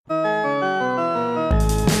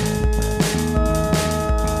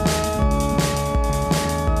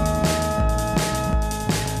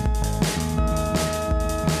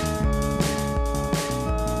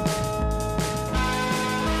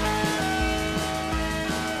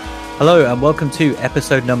Hello and welcome to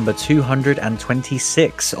episode number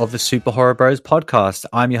 226 of the Super Horror Bros podcast.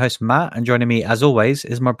 I'm your host Matt, and joining me as always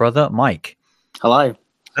is my brother Mike. Hello.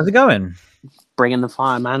 How's it going? Bringing the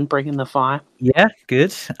fire, man. Bringing the fire. Yeah, good.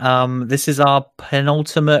 This is our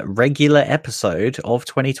penultimate regular episode of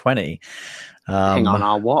 2020. Hang on,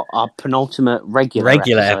 our penultimate regular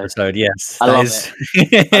episode, yes. I love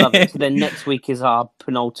it. I love it. So then next week is our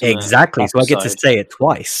penultimate Exactly, episode. so I get to say it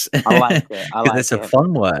twice. I like it. It's a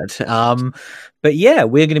fun word. But yeah,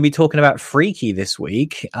 we're going to be talking about Freaky this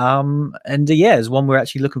week. It's one we're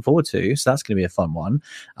actually looking forward to. So that's going to be a fun one.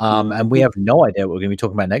 And we have no idea what we're going to be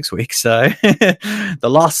talking about next week. So the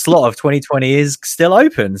last slot of 2020 is still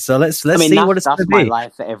open. So let's see what it's going to be. That's my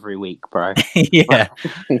life for every week, bro. Yeah,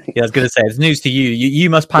 I was going to say, it's news to you. You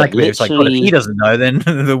must panic a bit. It's like, God, if he doesn't know, then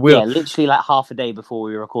the will. Yeah, literally like half a day before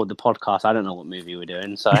we record the podcast, I don't know what movie we're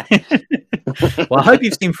doing. So, well, I hope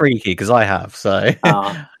you've seen Freaky because I have. So.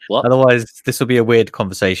 Otherwise, this will be a weird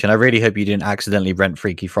conversation. I really hope you didn't accidentally rent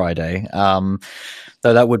Freaky Friday. Though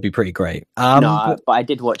that would be pretty great. But I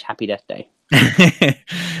did watch Happy Death Day.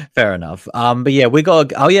 Fair enough. But yeah,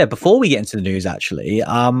 before we get into the news, actually,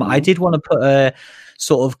 I did want to put a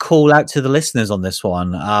sort of call out to the listeners on this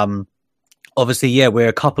one. Obviously, yeah, we're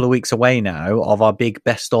a couple of weeks away now of our big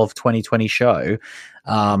best of 2020 show.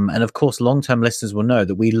 And of course, long-term listeners will know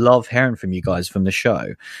that we love hearing from you guys from the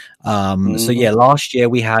show. So yeah, last year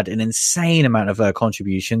we had an insane amount of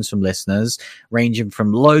contributions from listeners, ranging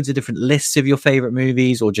from loads of different lists of your favorite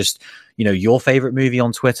movies or just, your favorite movie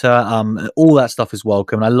on Twitter. All that stuff is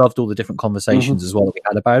welcome. And I loved all the different conversations as well that we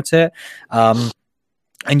had about it.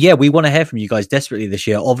 And yeah, we want to hear from you guys desperately this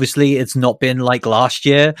year. Obviously, it's not been like last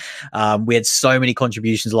year. We had so many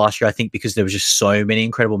contributions last year, I think, because there was just so many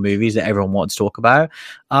incredible movies that everyone wanted to talk about.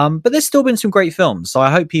 But there's still been some great films. So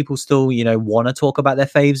I hope people still, want to talk about their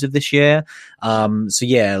faves of this year. So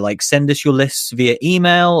yeah, like send us your lists via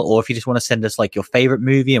email, or if you just want to send us like your favorite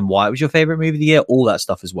movie and why it was your favorite movie of the year, all that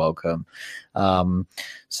stuff is welcome.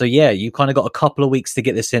 So yeah, you kind of got a couple of weeks to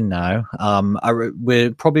get this in now.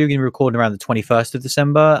 We're probably going to record around the 21st of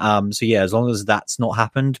December. So yeah, as long as that's not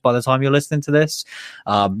happened by the time you're listening to this,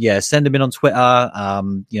 send them in on Twitter.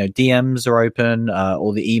 DMs are open,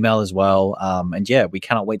 or the email as well. And yeah, we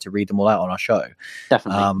cannot wait to read them all out on our show.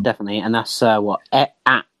 Definitely. And that's at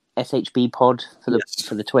SHB Pod for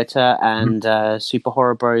the Twitter, and Super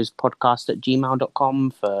Horror Bros podcast at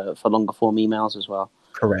gmail.com for longer form emails as well.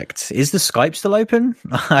 Correct. Is the Skype still open?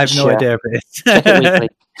 I have no idea if it is. Check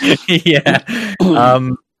it weekly. Yeah.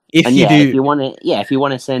 If you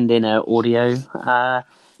want to send in an audio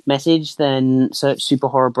message, then search Super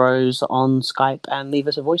Horror Bros on Skype and leave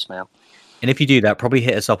us a voicemail. And if you do that, probably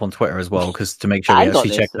hit us up on Twitter as well, because to make sure we actually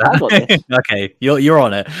check that. Okay, you're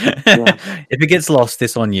on it. Yeah. If it gets lost,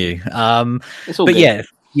 it's on you. It's all good.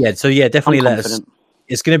 So definitely let us.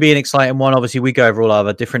 It's going to be an exciting one. Obviously, we go over all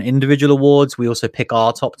our different individual awards. We also pick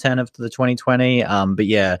our top 10 of the 2020. But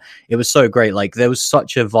yeah, it was so great. Like, there was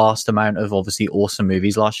such a vast amount of obviously awesome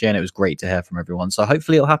movies last year, and it was great to hear from everyone. So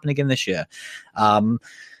hopefully it'll happen again this year.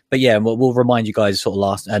 But yeah, we'll remind you guys sort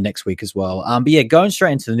of next week as well. But yeah, going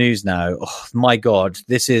straight into the news now. Oh my God,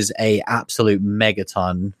 this is a absolute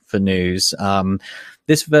megaton for news.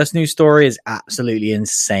 This first news story is absolutely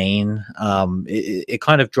insane. It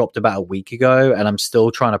kind of dropped about a week ago, and I'm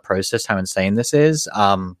still trying to process how insane this is.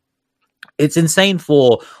 It's insane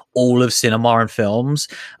for all of cinema and films,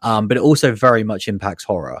 but it also very much impacts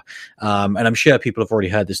horror. And I'm sure people have already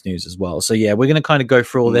heard this news as well. So yeah, we're going to kind of go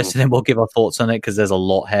through all this and then we'll give our thoughts on it because there's a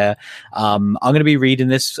lot here. I'm going to be reading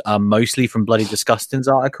this mostly from Bloody Disgusting's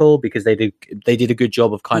article because they did a good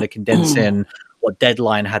job of kind of condensing what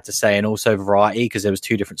Deadline had to say and also Variety, because there was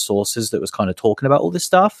two different sources that was kind of talking about all this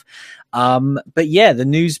stuff. But yeah, the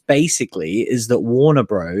news basically is that Warner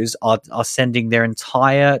Bros. are sending their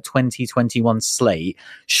entire 2021 slate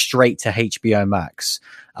straight to HBO Max,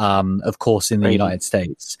 of course, in the United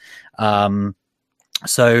States.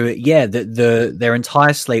 So yeah, their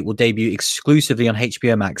entire slate will debut exclusively on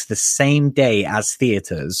HBO Max the same day as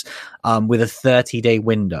theaters, with a 30-day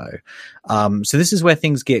window. So this is where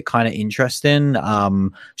things get kind of interesting,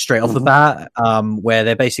 straight off the bat, where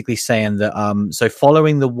they're basically saying that, so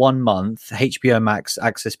following the 1 month HBO Max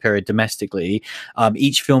access period domestically,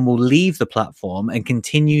 each film will leave the platform and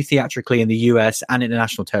continue theatrically in the US and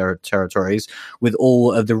international territories, with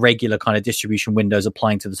all of the regular kind of distribution windows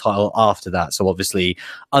applying to the title after that. So obviously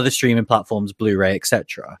other streaming platforms, Blu-ray,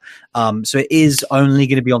 etc. So it is only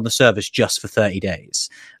going to be on the service just for 30 days.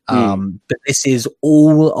 But this is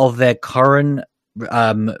all of their current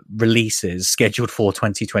releases scheduled for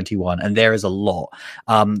 2021, and there is a lot.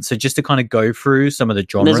 So just to kind of go through some of the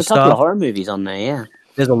genre stuff. There's a couple of horror movies on there, yeah.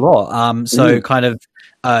 There's a lot. So kind of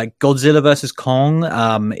Godzilla versus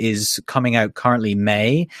Kong is coming out currently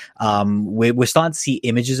May. We're starting to see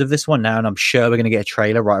images of this one now, and I'm sure we're going to get a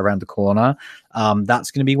trailer right around the corner.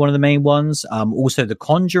 That's going to be one of the main ones. Also, The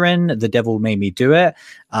Conjuring, The Devil Made Me Do It,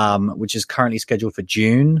 which is currently scheduled for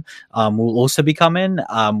June, will also be coming.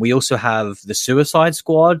 We also have The Suicide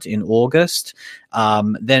Squad in August.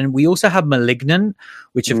 Then we also have Malignant,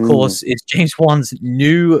 which of course is James Wan's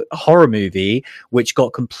new horror movie, which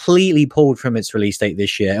got completely pulled from its release date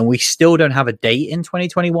this year, and we still don't have a date in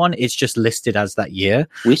 2021. It's just listed as that year.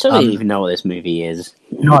 We still don't even know what this movie is.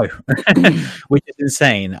 No, which is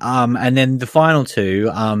insane. And then the final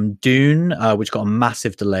two, Dune, which got a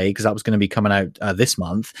massive delay because that was going to be coming out this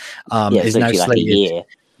month, is now slated.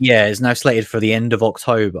 Yeah, is now slated for the end of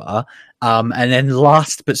October. And then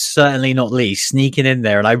last but certainly not least, sneaking in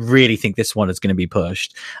there, and I really think this one is going to be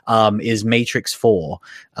pushed, is Matrix 4.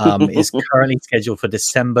 Is currently scheduled for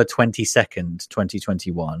December 22nd,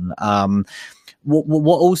 2021.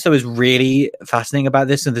 What also is really fascinating about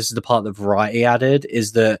this, and this is the part that Variety added,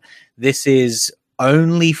 is that this is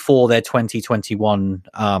only for their 2021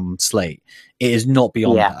 slate. It is not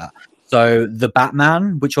beyond that. So the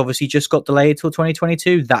Batman, which obviously just got delayed till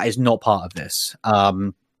 2022, that is not part of this.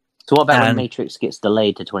 So what about when Matrix gets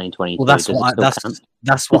delayed to 2022? Well,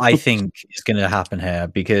 that's what I think is going to happen here,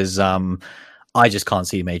 because I just can't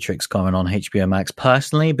see Matrix coming on HBO Max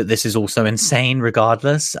personally, but this is also insane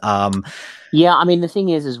regardless. Yeah, I mean, the thing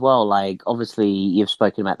is as well, like, obviously you've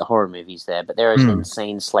spoken about the horror movies there, but there is an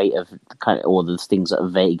insane slate of kind of all the things that are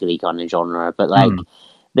vaguely kind of genre, but like,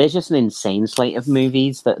 there's just an insane slate of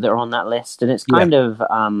movies that are on that list, and it's kind of,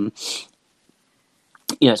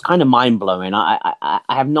 it's kind of mind-blowing. I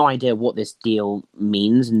have no idea what this deal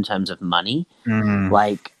means in terms of money,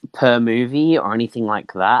 like, per movie or anything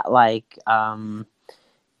like that. Like,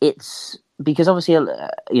 it's, because obviously,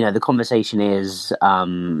 the conversation is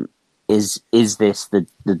this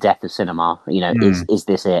the death of cinema? Is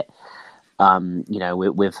this it?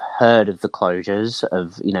 We've heard of the closures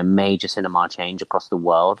of major cinema chains across the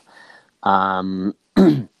world.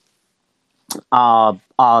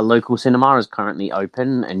 Our local cinema is currently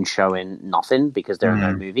open and showing nothing because there are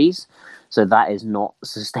no movies, so that is not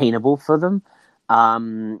sustainable for them.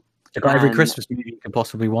 They've got every Christmas movie you could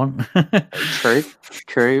possibly want.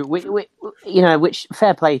 True. Which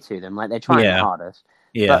fair play to them. Like, they're trying their hardest.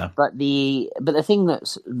 Yeah. But the thing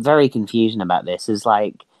that's very confusing about this is,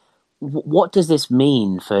 like, what does this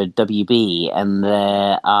mean for WB and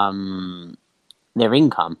their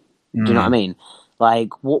income? Do you know what I mean? Like,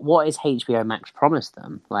 what is HBO Max promised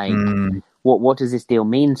them? Like, what does this deal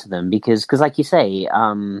mean to them? Because like you say,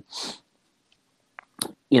 two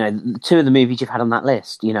of the movies you've had on that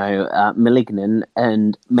list, Malignant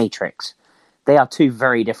and Matrix, they are two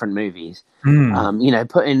very different movies.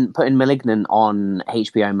 Putting Malignant on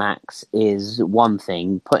HBO Max is one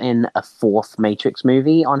thing. Putting a fourth Matrix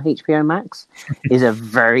movie on HBO Max is a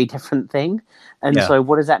very different thing. And so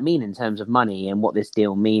what does that mean in terms of money, and what this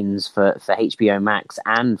deal means for HBO Max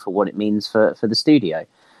and for what it means for the studio?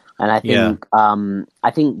 And I think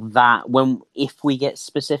that if we get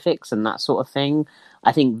specifics and that sort of thing,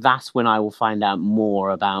 I think that's when I will find out more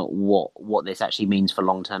about what this actually means for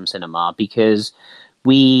long-term cinema, because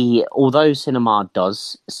although cinema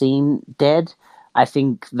does seem dead, I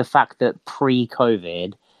think the fact that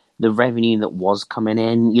pre-COVID, the revenue that was coming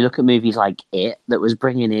in, you look at movies like It, that was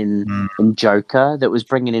bringing in, and Joker, that was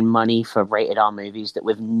bringing in money for rated R movies that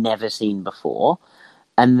we've never seen before.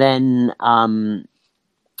 And then, then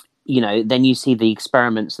you see the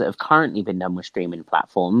experiments that have currently been done with streaming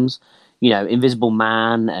platforms, Invisible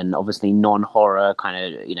Man, and obviously non-horror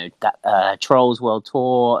kind of, Trolls World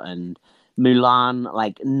Tour and Mulan.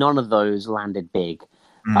 Like, none of those landed big.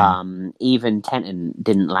 Even Tenet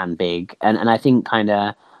didn't land big, and I think kind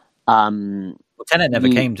of Tenet never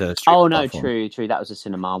came to true, that was a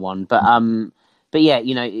cinema one, but yeah,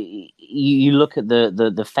 you look at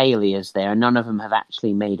the failures there, and none of them have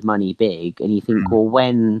actually made money big, and you think, well,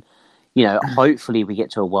 when hopefully we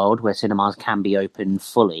get to a world where cinemas can be open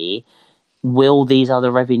fully, will these other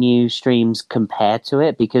revenue streams compare to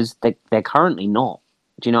it? Because they're currently not.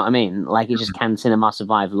 Do you know what I mean? Like, it just, can cinema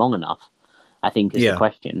survive long enough, I think, is the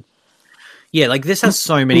question. Yeah, like, this has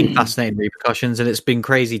so many fascinating repercussions, and it's been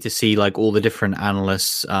crazy to see, like, all the different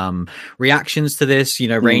analysts' reactions to this,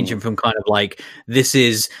 ranging from kind of like, this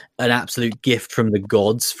is an absolute gift from the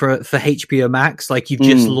gods for HBO Max. Like, you've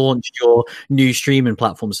just launched your new streaming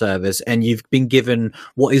platform service, and you've been given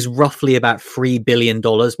what is roughly about $3 billion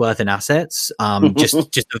worth in assets,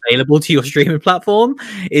 just available to your streaming platform,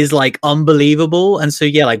 is like unbelievable. And so,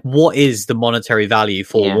 yeah, like, what is the monetary value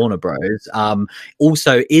for Warner Bros?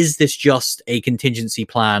 Also, is this just a contingency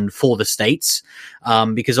plan for the States?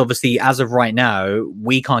 Because obviously, as of right now,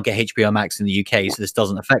 we can't get HBO Max in the UK, so this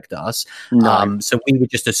doesn't affect us. No. So we would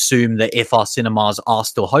just assume that if our cinemas are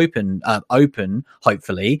still open,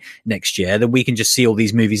 hopefully next year, then we can just see all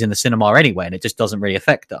these movies in the cinema anyway, and it just doesn't really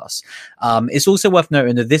affect us. It's also worth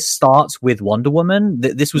noting that this starts with Wonder Woman.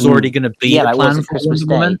 This was already going to be the plan for Wonder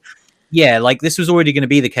Woman. Yeah, like, this was already going to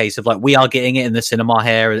be the case of, like, we are getting it in the cinema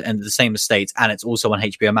here and the same as States, and it's also on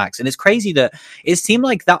HBO Max. And it's crazy that it seemed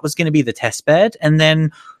like that was going to be the test bed, and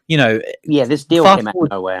then, you know, this deal came out of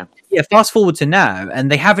nowhere. Yeah, fast forward to now, and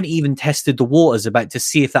they haven't even tested the waters about to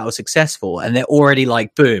see if that was successful, and they're already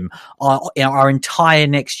like, boom, our entire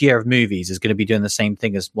next year of movies is going to be doing the same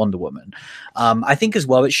thing as Wonder Woman. I think as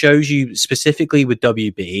well, it shows you specifically with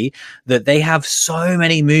WB that they have so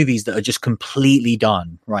many movies that are just completely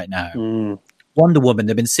done right now. Wonder Woman,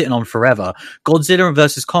 they've been sitting on forever. Godzilla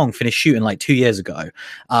vs. Kong finished shooting like 2 years ago.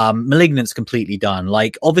 Malignant's completely done.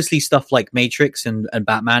 Like, obviously stuff like Matrix and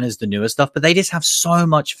Batman is the newer stuff, but they just have so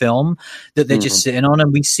much film that they're just sitting on.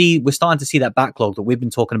 And we're starting to see that backlog that we've been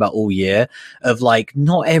talking about all year of, like,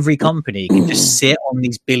 not every company can just sit on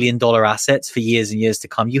these billion-dollar assets for years and years to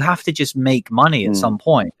come. You have to just make money at some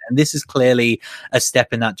point. And this is clearly a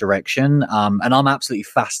step in that direction. And I'm absolutely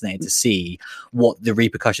fascinated to see what the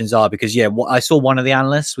repercussions are, because, what I saw one of the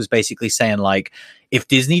analysts was basically saying, like, if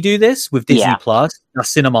Disney do this with Disney Plus, our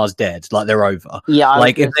cinema's dead. Like, they're over. Yeah,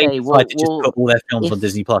 like, if they decide to just put all their films on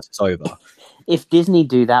Disney Plus, it's over. If Disney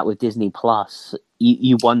do that with Disney Plus,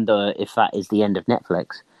 you wonder if that is the end of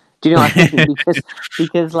Netflix. Do you know what I mean?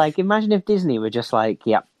 because like, imagine if Disney were just like,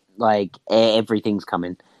 like, everything's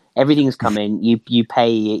coming. Everything's coming. You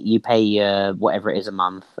pay whatever it is a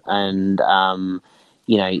month, and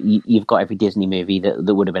you know, you've got every Disney movie that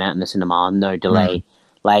would have been out in the cinema, no delay.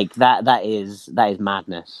 Like, that is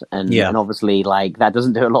madness. And obviously, like, that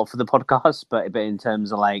doesn't do a lot for the podcast, but in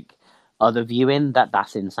terms of, like, other viewing,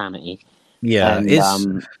 that's insanity. Yeah, and,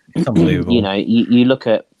 it's unbelievable. You know, you look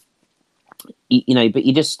at, you know, but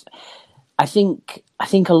you just, I think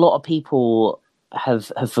a lot of people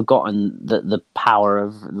have forgotten the power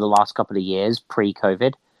of the last couple of years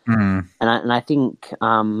pre-COVID. And I think,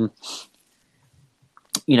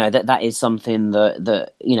 you know, that is something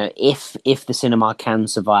that you know, if the cinema can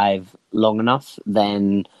survive long enough,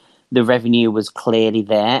 then the revenue was clearly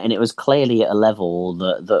there, and it was clearly at a level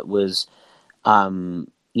that was,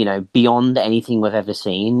 you know, beyond anything we've ever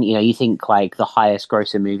seen. You know, you think, like, the highest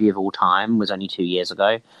grossing movie of all time was only 2 years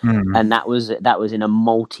ago, and that was in a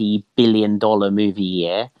multi-billion-dollar movie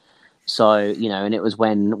year. So, you know, and it was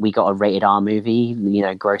when we got a rated R movie, you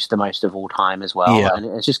know, grossed the most of all time as well. And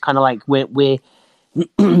it's just kind of like we're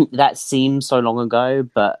that seems so long ago,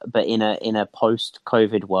 but in a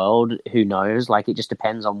post-COVID world, who knows? Like, it just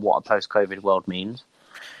depends on what a post-COVID world means.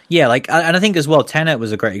 Yeah, like, and I think as well, Tenet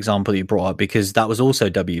was a great example that you brought up, because that was also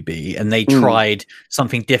WB, and they tried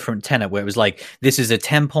something different, Tenet, where it was like, this is a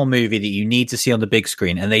tentpole movie that you need to see on the big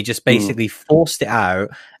screen, and they just basically forced it out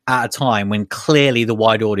at a time when clearly the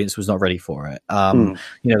wide audience was not ready for it. You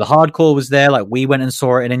know, the hardcore was there, like, we went and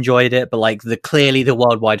saw it and enjoyed it, but like, clearly the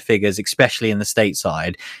worldwide figures, especially in the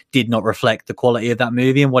stateside, did not reflect the quality of that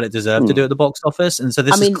movie and what it deserved to do at the box office. And so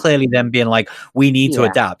this is clearly them being like, we need to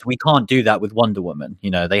adapt. We can't do that with Wonder Woman. You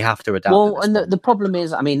know, they have to adapt. Well, and the problem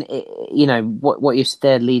is, I mean, you know, what you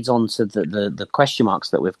said leads on to the question marks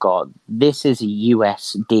that we've got. This is a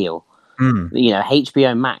US deal. You know,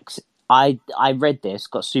 HBO Max, I read this,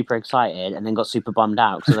 got super excited, and then got super bummed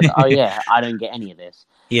out, because I was like, oh yeah, I don't get any of this.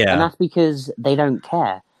 And that's because they don't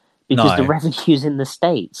care, because the revenue's in the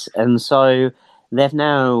States. And so they've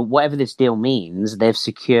now, whatever this deal means, they've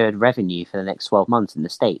secured revenue for the next 12 months in the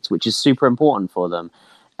States, which is super important for them.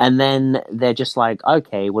 And then they're just like,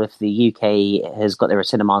 okay, well, if the UK has got their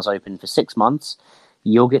cinemas open for 6 months,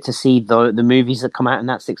 you'll get to see the movies that come out in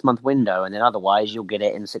that 6 month window, and then otherwise you'll get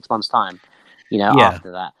it in 6 months' time, you know,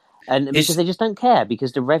 after that. And because they just don't care,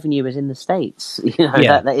 because the revenue is in the States. You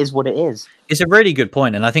know, that is what it is. It's a really good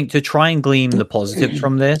point. And I think to try and glean the positives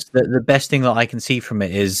from this, the best thing that I can see from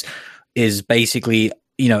it is basically,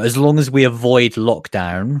 you know, as long as we avoid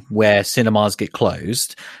lockdown where cinemas get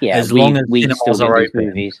closed, as long as cinemas are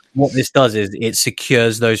open, what this does is it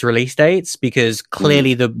secures those release dates, because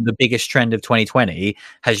clearly the biggest trend of 2020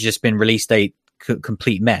 has just been release date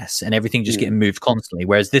complete mess and everything just getting moved constantly.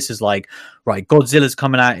 Whereas this is like, right, Godzilla's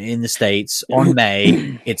coming out in the States on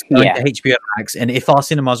May. It's going to HBO Max, and if our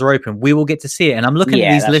cinemas are open, we will get to see it. And I'm looking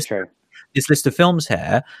at this list of films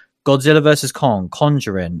here. Godzilla vs. Kong,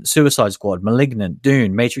 Conjuring, Suicide Squad, Malignant,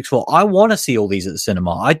 Dune, Matrix 4. I want to see all these at the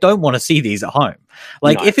cinema. I don't want to see these at home.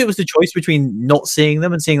 Like, if it was the choice between not seeing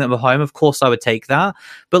them and seeing them at home, of course I would take that.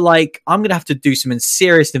 But, like, I'm going to have to do some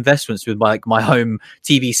serious investments with, my home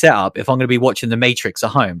TV setup if I'm going to be watching The Matrix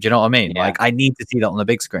at home. Do you know what I mean? Yeah. Like, I need to see that on the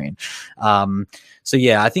big screen. So,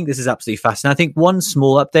 yeah, I think this is absolutely fascinating. I think one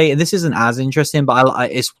small update, and this isn't as interesting,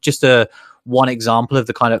 but it's just one example of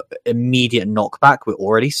the kind of immediate knockback we're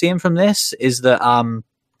already seeing from this, is that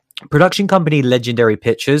production company Legendary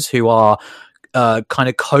Pictures, who are kind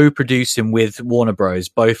of co-producing with Warner Bros.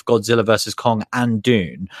 Both Godzilla vs. Kong and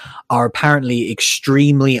Dune, are apparently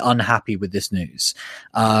extremely unhappy with this news,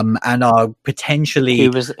 and are potentially...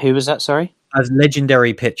 Who was that, sorry? As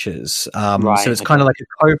Legendary Pictures. So it's kind of like a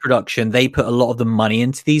co-production. They put a lot of the money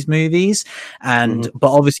into these movies, and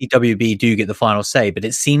but obviously WB do get the final say, but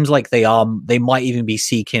it seems like they might even be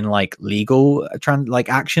seeking like legal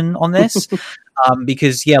action on this.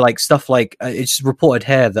 Because like stuff like it's reported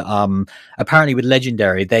here that apparently with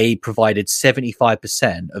Legendary they provided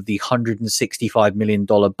 75% of the $165 million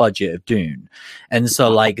budget of Dune, and so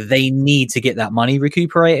like they need to get that money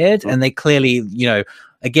recuperated, and they clearly,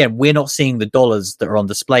 again, we're not seeing the dollars that are on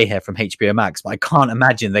display here from HBO Max, but I can't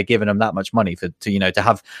imagine they're giving them that much money to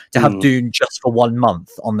have Dune just for 1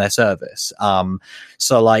 month on their service.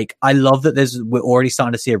 So like, I love that we're already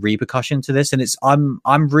starting to see a repercussion to this, and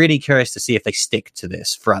I'm really curious to see if they stick to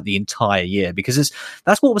this throughout the entire year, because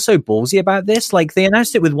that's what was so ballsy about this. Like, they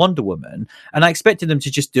announced it with Wonder Woman, and I expected them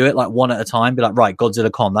to just do it like one at a time, be like, right,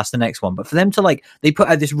 Godzilla Con, that's the next one. But for them to they put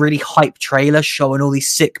out this really hype trailer showing all these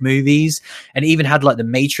sick movies, and even had like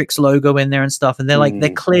the Matrix logo in there and stuff, and they're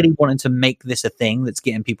clearly wanting to make this a thing that's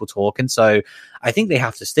getting people talking. So I think they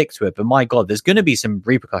have to stick to it, but my god, there's going to be some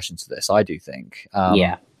repercussions to this, I do think.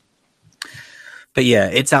 But yeah,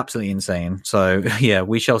 it's absolutely insane. So yeah,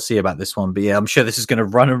 we shall see about this one. But yeah, I'm sure this is going to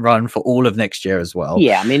run for all of next year as well.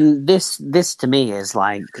 Yeah, I mean, this to me is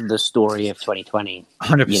like the story of 2020.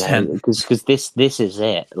 100%. Because this is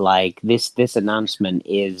it. Like this announcement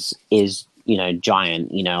is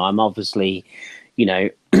giant. I'm obviously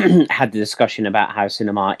had the discussion about how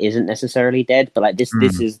cinema isn't necessarily dead, but like this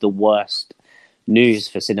is the worst news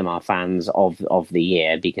for cinema fans of the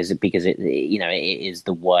year, because it is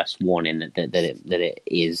the worst warning that it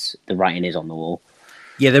is, the writing is on the wall.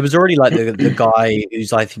 Yeah, there was already like the guy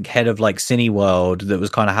who's I think head of like Cineworld that was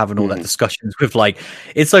kind of having all that discussions with like,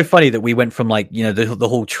 it's so funny that we went from like the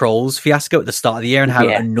whole Trolls fiasco at the start of the year and how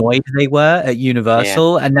annoyed they were at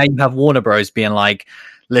Universal, and now you have Warner Bros being like,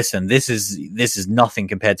 listen, this is nothing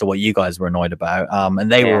compared to what you guys were annoyed about. And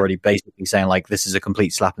they were already basically saying like, this is a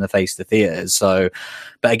complete slap in the face to theaters. So,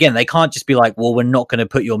 but again, they can't just be like, well, we're not going to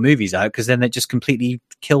put your movies out, because then it just completely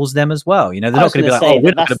kills them as well. They're not going to be like, oh,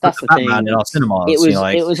 we're not going to put Batman in our cinemas.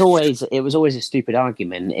 It was always a stupid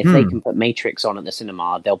argument. If they can put Matrix on at the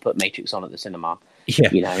cinema, they'll put Matrix on at the cinema. Yeah.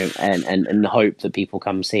 And hope that people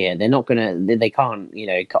come see it. They're not they can't,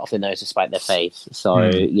 cut off their nose to spite their face. So,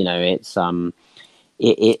 it's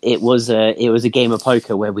It was a game of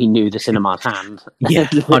poker where we knew the cinema's hand. Yeah,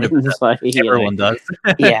 100%. So, everyone does.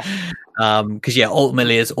 Yeah, because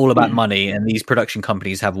ultimately it's all about money, and these production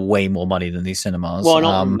companies have way more money than these cinemas. Well,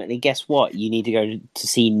 ultimately, guess what? You need to go to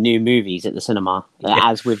see new movies at the cinema.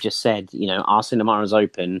 As we've just said, our cinema is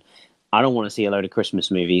open. I don't want to see a load of Christmas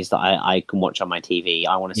movies that I can watch on my TV.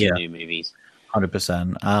 I want to see new movies.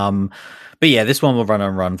 100%. But yeah, this one will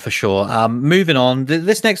run for sure. Moving on,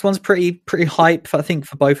 this next one's pretty hype, I think,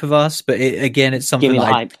 for both of us. But it's something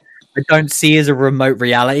like I don't see as a remote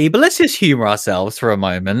reality. But let's just humor ourselves for a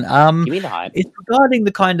moment. Give me the hype. It's regarding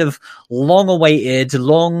the kind of long-awaited,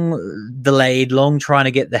 long-delayed, long trying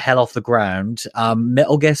to get the hell off the ground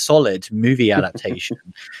Metal Gear Solid movie adaptation.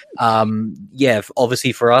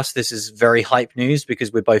 Obviously for us, this is very hype news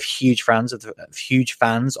because we're both huge fans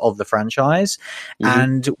of the franchise,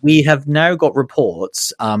 and we have now got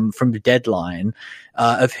reports from Deadline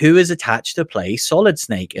of who is attached to play Solid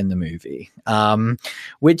Snake in the movie,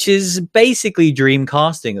 which is basically dream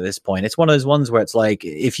casting at this point. It's one of those ones where it's like,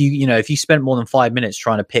 if you spent more than 5 minutes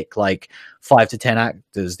trying to pick like 5 to 10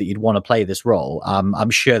 actors that you'd want to play this role, I'm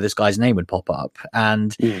sure this guy's name would pop up,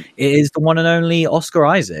 and it is the one and only Oscar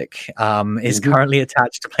Isaac is currently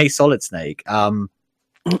attached to play Solid Snake.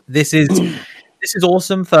 This is this is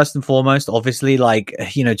awesome. First and foremost, obviously, like,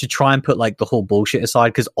 you know, to try and put like the whole bullshit aside,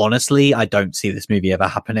 because honestly, I don't see this movie ever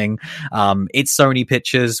happening. It's Sony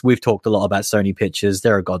Pictures. We've talked a lot about Sony Pictures.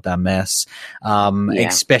 They're a goddamn mess,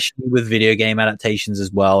 especially with video game adaptations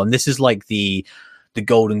as well. And this is like the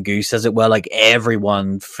golden goose, as it were. Like,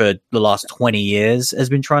 everyone for the last 20 years has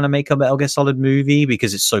been trying to make a Metal Gear Solid movie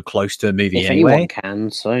because it's so close to a movie if anyway. anyone can,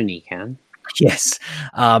 Sony can. Yes.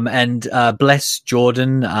 And bless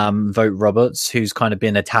Jordan Vogt Roberts, who's kind of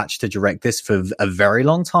been attached to direct this for a very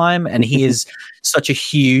long time. And he is such a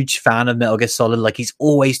huge fan of Metal Gear Solid. Like, he's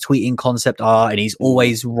always tweeting concept art and he's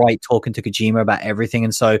always talking to Kojima about everything.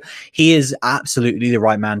 And so he is absolutely the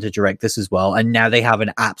right man to direct this as well. And now they have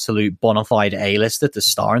an absolute bona fide A-lister to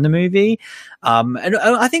star in the movie. And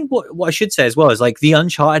I think what I should say as well is, like, the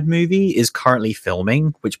Uncharted movie is currently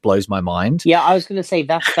filming, which blows my mind. Yeah, I was going to say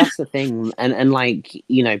that's the thing. And like,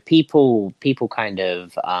 you know, people kind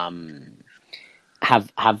of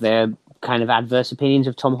have their kind of adverse opinions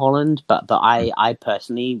of Tom Holland, but I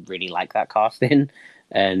personally really like that casting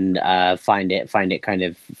and find it kind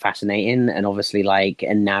of fascinating. And obviously, like,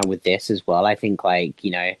 and now with this as well, I think, like,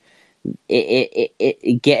 you know,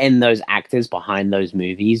 it getting those actors behind those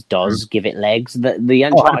movies does give it legs. The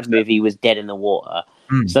Uncharted movie was dead in the water.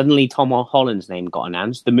 Suddenly Tom Holland's name got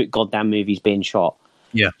announced. The goddamn movie's being shot.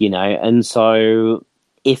 Yeah. You know, and so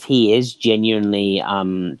if he is genuinely,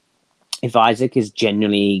 if Isaac is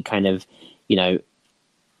genuinely kind of, you know,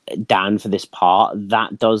 down for this part,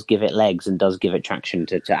 that does give it legs and does give it traction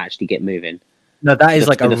to actually get moving. No, that is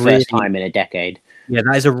like the first time in a decade. Yeah,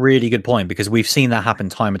 that is a really good point, because we've seen that happen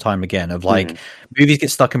time and time again of, like, movies get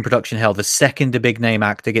stuck in production hell. The second a big name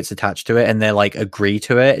actor gets attached to it and they're like agree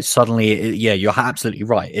to it, suddenly, you're absolutely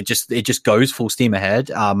right. It just goes full steam ahead.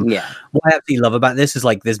 What I absolutely love about this is,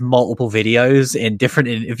 like, there's multiple videos in different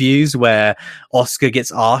interviews where Oscar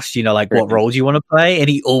gets asked, you know, like, what role do you want to play? And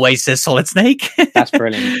he always says Solid Snake. That's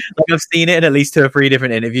brilliant. Like, I've seen it in at least 2 or 3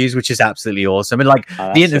 different interviews, which is absolutely awesome. And, like,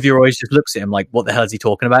 the interviewer always just looks at him like, what the hell is he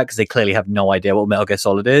talking about? Because they clearly have no idea what Metal Gear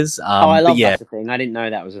Solid is. I love that's a thing. I didn't know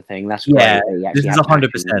that was a thing. That's great. Yeah, this is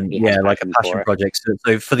 100%. Like a passion project.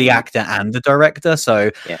 So for the actor and the director.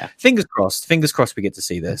 So fingers crossed. Fingers crossed we get to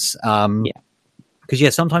see this.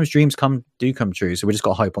 Because sometimes dreams do come true. So we just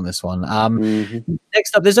got hope on this one.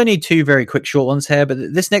 Next up, there's only 2 very quick short ones here, but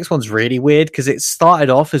this next one's really weird because it started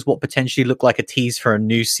off as what potentially looked like a tease for a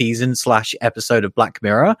new season / episode of Black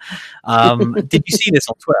Mirror. Did you see this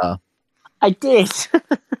on Twitter? I did.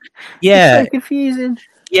 Yeah. It's so confusing.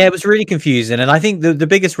 Yeah, it was really confusing. And I think the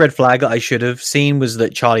biggest red flag that I should have seen was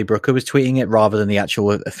that Charlie Brooker was tweeting it rather than the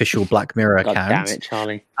actual official Black Mirror account. God damn it,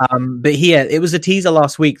 Charlie. But it was a teaser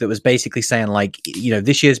last week that was basically saying, like, you know,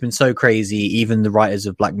 this year's been so crazy, even the writers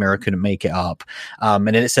of Black Mirror couldn't make it up. And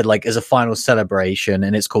then it said, like, as a final celebration,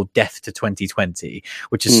 and it's called Death to 2020,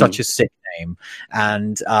 which is such a sick name.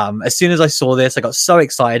 And as soon as I saw this, I got so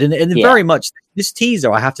excited. And very much, this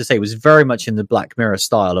teaser, I have to say, was very much in the Black Mirror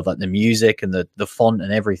style of, like, the music and the font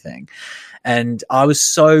and everything. And I was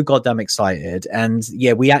so goddamn excited. And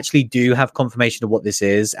we actually do have confirmation of what this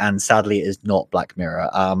is. And sadly, it is not Black Mirror.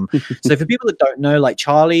 So for people that don't know, like,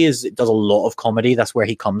 Charlie does a lot of comedy. That's where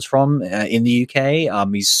he comes from in the UK.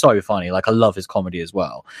 He's so funny. Like, I love his comedy as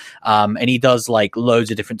well. And he does, like, loads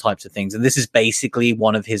of different types of things. And this is basically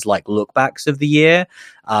one of his, like, look backs of the year.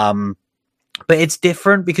 But it's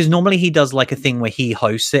different because normally he does, like, a thing where he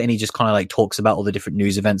hosts it and he just kind of, like, talks about all the different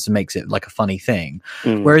news events and makes it like a funny thing.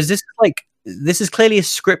 Whereas this is clearly a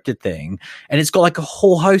scripted thing, and it's got, like, a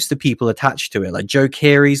whole host of people attached to it. Like, Joe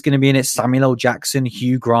Keery's going to be in it, Samuel L. Jackson,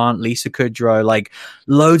 Hugh Grant, Lisa Kudrow, like,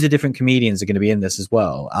 loads of different comedians are going to be in this as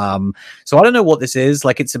well. So I don't know what this is.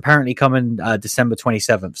 Like, it's apparently coming December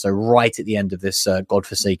 27th, so right at the end of this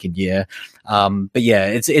godforsaken year. But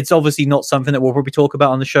it's obviously not something that we'll probably talk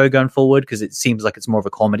about on the show going forward because it seems like it's more of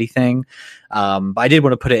a comedy thing. But I did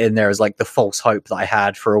want to put it in there as, like, the false hope that I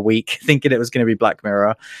had for a week, thinking it was going to be Black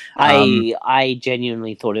Mirror. I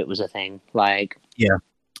genuinely thought it was a thing. Like,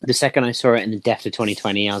 the second I saw it in the Death of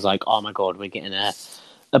 2020, I was like, oh my god, we're getting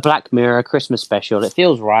a Black Mirror Christmas special. It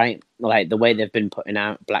feels right, like the way they've been putting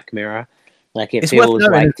out Black Mirror. Like, it feels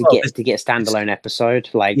right to get a standalone episode.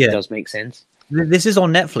 Like, it does make sense. This is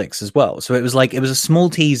on Netflix as well. So it was a small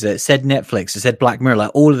teaser. It said Netflix, it said Black Mirror.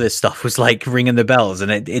 Like, all of this stuff was, like, ringing the bells, and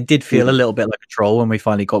it did feel a little bit like a troll when we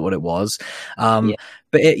finally got what it was. But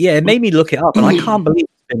it made me look it up, and I can't believe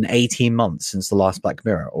it's been 18 months since the last Black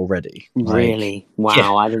Mirror already. Really?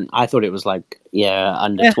 Wow. I thought it was like,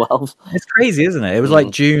 under 12. It's crazy, isn't it? It was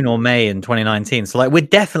like June or May in 2019. So, like, we're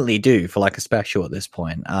definitely due for, like, a special at this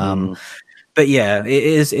point. But yeah,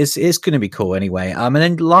 it's going to be cool anyway. And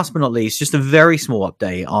then last but not least, just a very small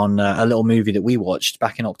update on a little movie that we watched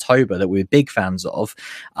back in October that we were big fans of,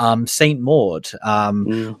 Saint Maud.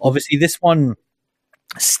 Obviously, this one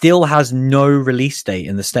still has no release date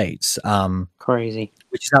in the States. Crazy.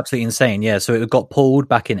 Which is absolutely insane. Yeah, so it got pulled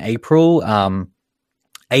back in April.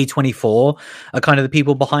 A24 are kind of the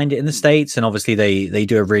people behind it in the States, and obviously they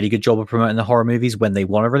do a really good job of promoting the horror movies when they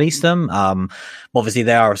want to release them. Obviously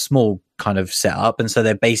they are a small kind of setup, and so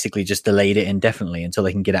they're basically just delayed it indefinitely until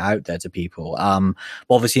they can get it out there to people. But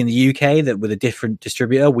obviously in the UK, that with a different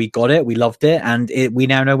distributor, we got it, we loved it, and we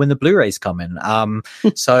now know when the Blu-rays come in.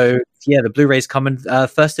 So yeah, the Blu-rays coming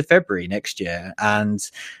 1st of February next year, and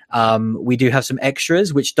we do have some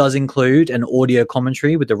extras, which does include an audio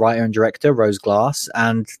commentary with the writer and director Rose Glass,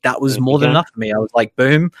 and that was more than enough for me. I was like,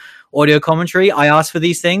 boom, audio commentary. I asked for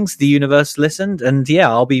these things, the universe listened, and yeah,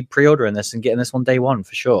 I'll be pre-ordering this and getting this on day one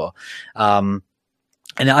for sure. And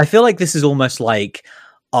I feel like this is almost like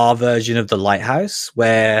our version of The Lighthouse,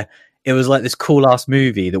 where it was like this cool ass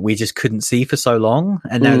movie that we just couldn't see for so long,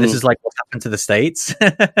 and now this is like what's happened to the States.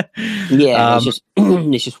 Yeah, it's just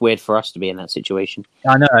it's just weird for us to be in that situation.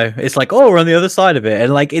 I know, it's like, oh, we're on the other side of it,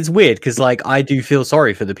 and like it's weird because like I do feel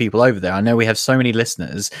sorry for the people over there. I know we have so many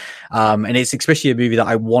listeners, and it's especially a movie that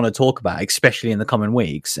I want to talk about, especially in the coming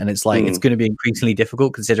weeks. And it's like it's going to be increasingly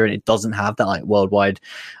difficult considering it doesn't have that like worldwide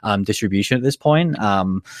distribution at this point.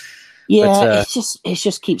 Yeah, but, it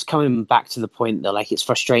just keeps coming back to the point that like it's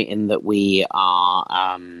frustrating that we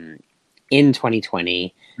are in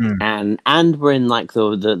 2020 and we're in like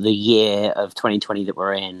the year of 2020 that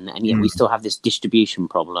we're in, and yet we still have this distribution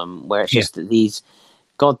problem where it's just that these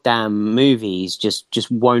goddamn movies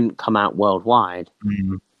just won't come out worldwide.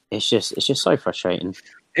 It's just so frustrating.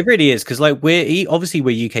 It really is, because like we're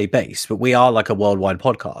UK based, but we are like a worldwide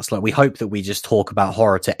podcast. Like we hope that we just talk about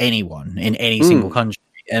horror to anyone in any single country.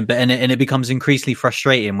 And it becomes increasingly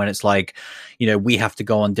frustrating when it's like, you know, we have to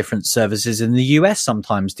go on different services in the US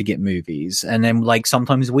sometimes to get movies. And then like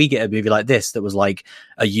sometimes we get a movie like this that was like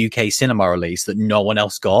a UK cinema release that no one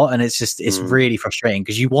else got. And it's just, it's really frustrating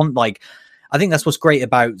because you want like, I think that's what's great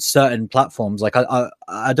about certain platforms. Like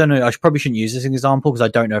I don't know, I probably shouldn't use this as an example because I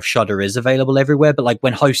don't know if Shudder is available everywhere, but like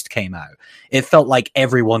when Host came out, it felt like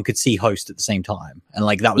everyone could see Host at the same time. And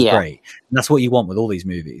like that was great. And that's what you want with all these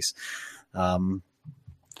movies.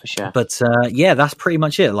 For sure. But yeah, that's pretty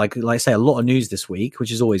much it. Like I say, a lot of news this week,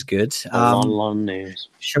 which is always good. A lot of news.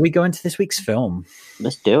 Shall we go into this week's film?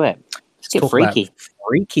 Let's do it. Let's get freaky.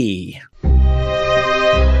 Freaky.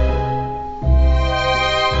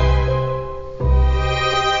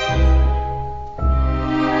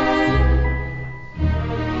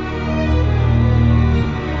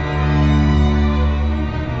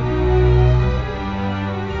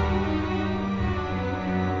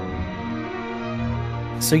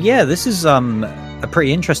 So yeah, this is a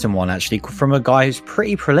pretty interesting one actually, from a guy who's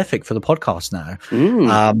pretty prolific for the podcast now.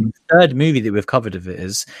 Third movie that we've covered of it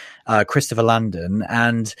is Christopher Landon,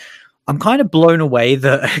 and I'm kind of blown away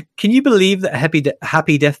that can you believe that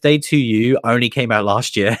Happy Death Day to You only came out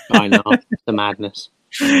last year? I know, the madness.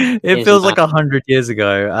 It feels like 100 years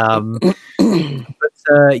ago.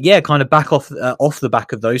 But yeah, kind of back off the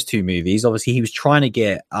back of those two movies. Obviously, he was trying to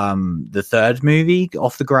get the third movie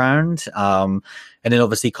off the ground, and then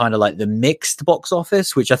obviously kind of like the mixed box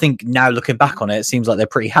office, which I think now looking back on it, it seems like they're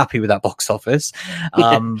pretty happy with that box office.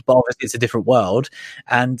 But obviously, it's a different world,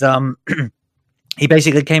 and he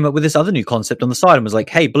basically came up with this other new concept on the side and was like,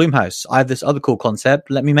 hey, Blumhouse, I have this other cool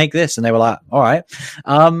concept. Let me make this. And they were like, all right.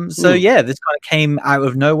 So yeah, this kind of came out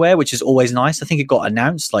of nowhere, which is always nice. I think it got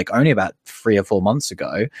announced like only about 3 or 4 months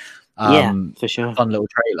ago. Yeah, for sure. Fun little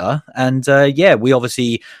trailer. And yeah, we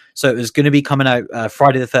obviously, so it was going to be coming out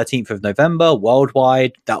Friday the 13th of November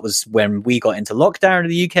worldwide. That was when we got into lockdown in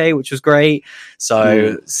the UK, which was great.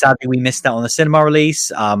 So sadly, we missed out on the cinema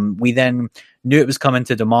release. We then knew it was coming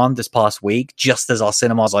to demand this past week, just as our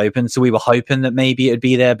cinemas opened. So we were hoping that maybe it would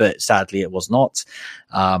be there, but sadly it was not.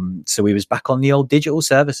 So we was back on the old digital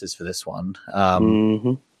services for this one.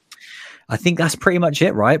 I think that's pretty much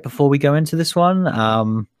it, right? Before we go into this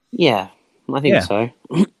one. Yeah, I think so.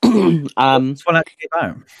 What's one actually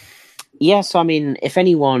about? Yeah, so I mean, if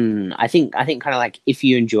anyone, I think kind of like if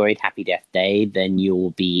you enjoyed Happy Death Day, then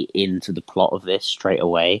you'll be into the plot of this straight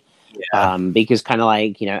away. Yeah. Because kind of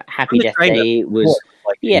like, you know, Happy Death Day was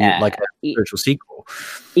like a spiritual sequel.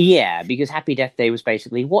 Yeah, because Happy Death Day was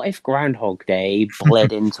basically what if Groundhog Day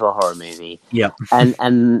bled into a horror movie? Yeah,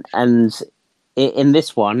 and in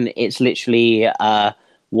this one, it's literally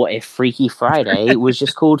what if Freaky Friday was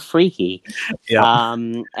just called Freaky? Yeah.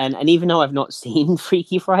 And even though I've not seen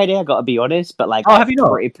Freaky Friday, I got to be honest, but like, Oh, have you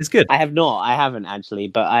not? It's good. I have not. I haven't actually,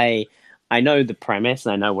 but I know the premise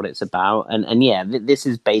and I know what it's about, and yeah, this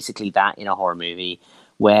is basically that in a horror movie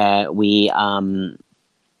where we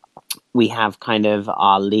have kind of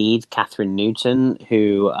our lead, Catherine Newton,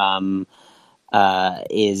 who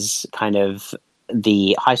is kind of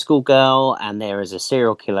the high school girl, and there is a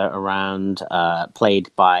serial killer around, played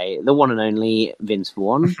by the one and only Vince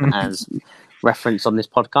Vaughn, as referenced on this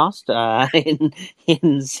podcast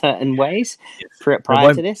in certain ways.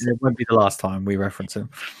 Prior to this, it won't be the last time we reference him.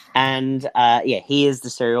 And yeah, he is the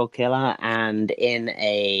serial killer, and in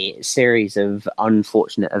a series of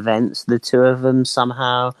unfortunate events, the two of them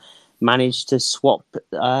somehow manage to swap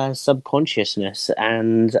subconsciousness,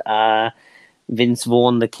 and Vince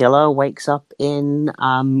Vaughn, the killer, wakes up in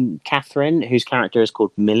Catherine, whose character is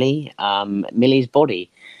called Millie, Millie's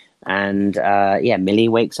body. And yeah, Millie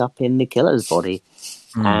wakes up in the killer's body,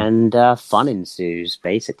 and fun ensues,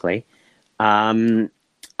 basically.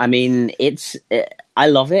 I mean, I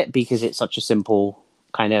love it because it's such a simple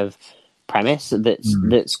kind of premise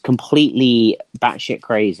that's completely batshit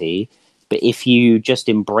crazy. But if you just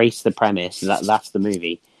embrace the premise, that's the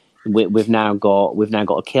movie. We've now got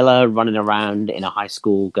a killer running around in a high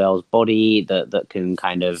school girl's body that can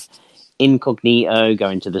kind of incognito go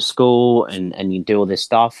into the school and you do all this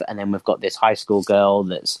stuff, and then we've got this high school girl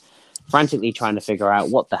that's frantically trying to figure out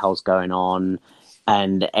what the hell's going on,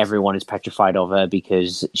 and everyone is petrified of her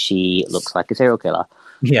because she looks like a serial killer.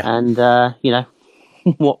 Yeah, and you know,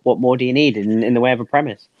 what more do you need in the way of a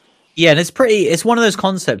premise? Yeah, and it's one of those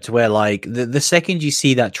concepts where, like, the second you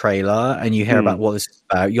see that trailer and you hear about what this is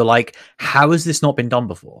about, you're like, how has this not been done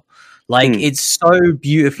before? Like, it's so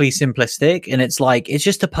beautifully simplistic, and it's like, it's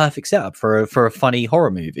just a perfect setup for a funny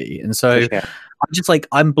horror movie. And so I'm just like,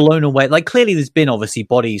 I'm blown away. Like, clearly there's been obviously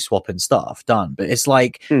body swap and stuff done, but it's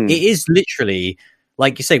like, it is literally,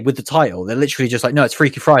 like you say, with the title, they're literally just like, no, it's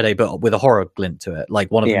Freaky Friday, but with a horror glint to it. Like,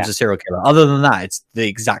 one of them's a serial killer. Other than that, it's the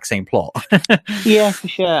exact same plot. Yeah, for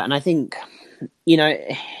sure. And I think, you know,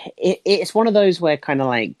 it's one of those where kind of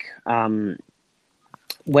like,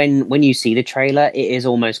 when you see the trailer, it is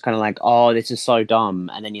almost kind of like, oh, this is so dumb.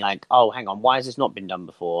 And then you're like, oh, hang on, why has this not been done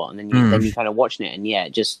before? And then you kind of watching it, and yeah,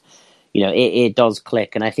 just, you know, it does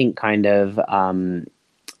click. And I think kind of,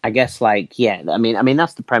 I guess, like, yeah, I mean,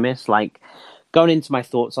 that's the premise. Like, going into my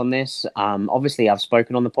thoughts on this, obviously I've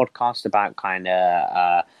spoken on the podcast about kind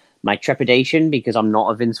of my trepidation because I'm not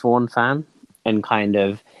a Vince Vaughn fan, and kind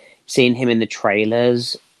of seeing him in the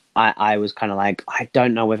trailers, I was kind of like, I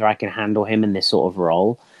don't know whether I can handle him in this sort of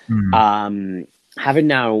role. Having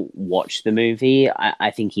now watched the movie,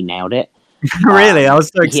 I think he nailed it. Really? I was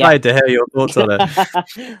so excited to hear your thoughts on it.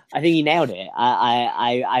 I think he nailed it.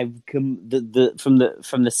 From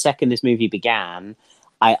the second this movie began,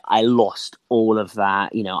 I lost all of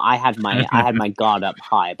that. You know, I had my guard up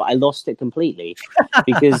high, but I lost it completely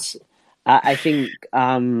because I think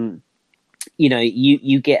you know,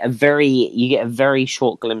 you get a very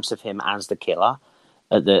short glimpse of him as the killer.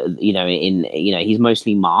 He's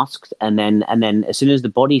mostly masked, and then as soon as the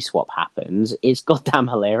body swap happens, it's goddamn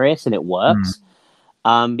hilarious and it works.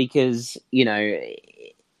 Because, you know,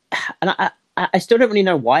 and I still don't really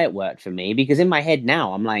know why it worked for me, because in my head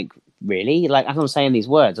now I'm like, really? Like, as I'm saying these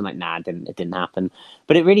words, I'm like, nah, it didn't happen.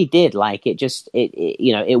 But it really did. Like,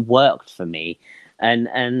 it worked for me. And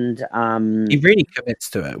he really commits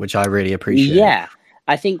to it, which I really appreciate. Yeah.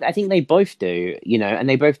 I think they both do, you know, and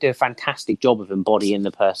they both do a fantastic job of embodying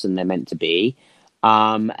the person they're meant to be.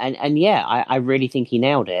 And yeah, I really think he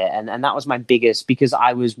nailed it. And that was my biggest, because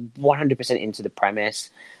I was 100% into the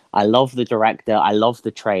premise. I love the director. I love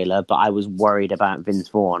the trailer, but I was worried about Vince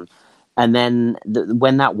Vaughn. And then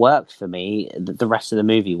when that worked for me, the rest of the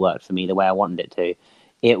movie worked for me the way I wanted it to.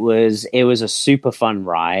 It was a super fun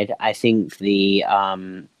ride. I think the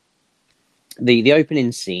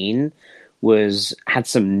opening scene had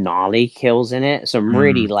some gnarly kills in it, some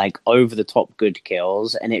really like over the top good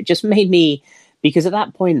kills, and it just made me, because at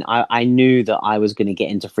that point I knew that I was going to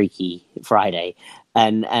get into Freaky Friday,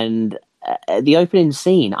 and the opening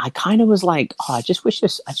scene, I kind of was like, oh, I just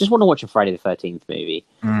want to watch a Friday the 13th movie.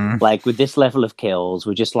 Like, with this level of kills,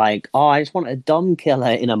 we're just like, oh, I just want a dumb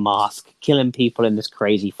killer in a mask killing people in this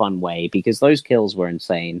crazy fun way, because those kills were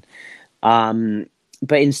insane.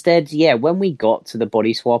 But instead, yeah, when we got to the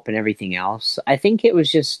body swap and everything else, I think it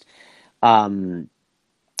was just,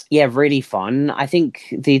 really fun. I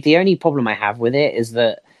think the only problem I have with it is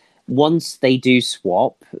that once they do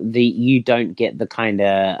swap, you don't get the kind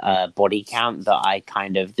of body count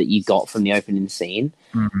that you got from the opening scene,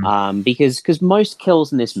 because most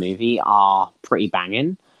kills in this movie are pretty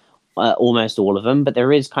banging, almost all of them. But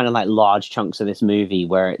there is kind of like large chunks of this movie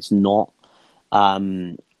where it's not,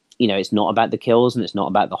 it's not about the kills and it's not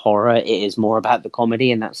about the horror. It is more about the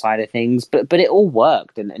comedy and that side of things. But it all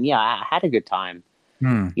worked, and yeah, I had a good time.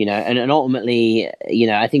 And ultimately,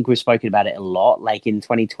 I think we've spoken about it a lot. Like in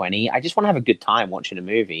 2020, I just want to have a good time watching a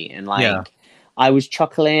movie, and I was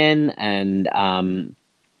chuckling, and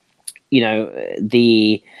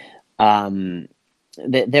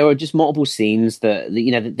there were just multiple scenes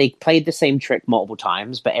that they played the same trick multiple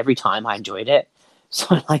times, but every time I enjoyed it.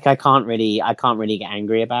 So like I can't really get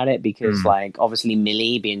angry about it, because like obviously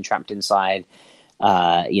Millie being trapped inside,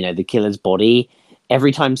 the killer's body.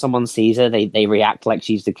 Every time someone sees her, they react like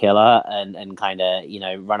she's the killer, and kind of,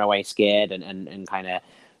 run away scared, and kind of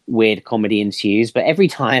weird comedy ensues. But every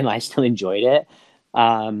time I still enjoyed it.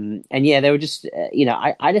 And yeah, they were just,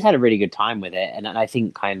 I just had a really good time with it. And I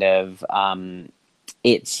think kind of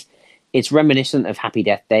it's reminiscent of Happy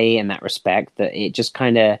Death Day in that respect, that it just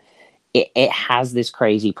kind of, it has this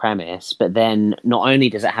crazy premise, but then not only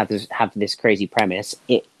does it have this crazy premise,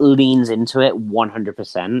 it leans into it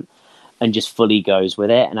 100%. And just fully goes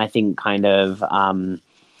with it, and I think kind of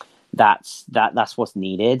that's what's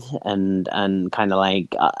needed, and kind of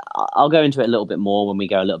like I'll go into it a little bit more when we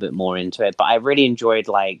go a little bit more into it. But I really enjoyed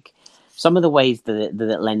like some of the ways that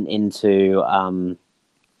it lent into,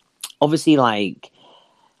 obviously like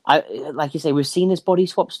you say, we've seen this body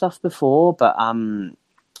swap stuff before, but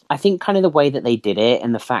I think kind of the way that they did it,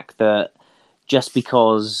 and the fact that just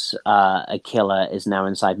because a killer is now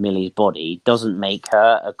inside Millie's body doesn't make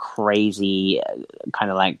her a crazy kind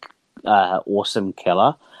of like awesome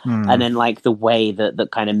killer. And then like the way that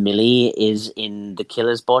kind of Millie is in the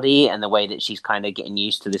killer's body, and the way that she's kind of getting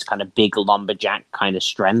used to this kind of big lumberjack kind of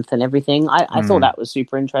strength and everything. I thought that was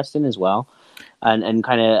super interesting as well. And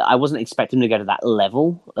kind of, I wasn't expecting to go to that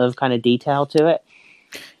level of kind of detail to it.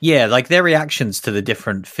 Yeah, like their reactions to the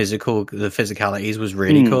different physicalities was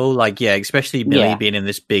really cool. Like, yeah, especially Millie being in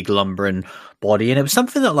this big lumbering body, and it was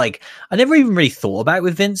something that like I never even really thought about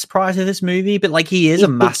with Vince prior to this movie, but like he's a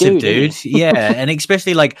massive dude. Yeah, and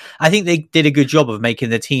especially like I think they did a good job of making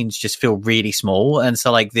the teens just feel really small, and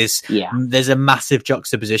so like there's a massive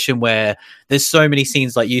juxtaposition where there's so many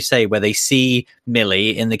scenes like you say where they see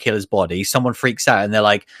Millie in the killer's body, someone freaks out and they're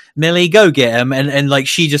like, Millie, go get him, and like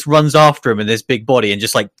she just runs after him in this big body and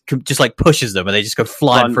just like pushes them, and they just go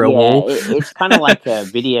flying through a wall. It's kind of like a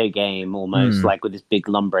video game almost, like with this big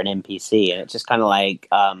lumbering NPC, and it's just kind of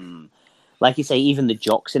like you say, even the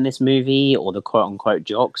jocks in this movie, or the quote unquote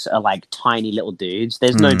jocks, are like tiny little dudes.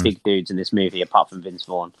 There's no big dudes in this movie apart from Vince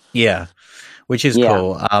Vaughn. Yeah, which is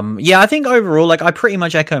cool. I think overall, like I pretty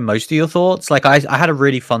much echo most of your thoughts. Like I had a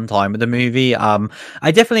really fun time with the movie.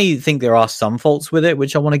 I definitely think there are some faults with it,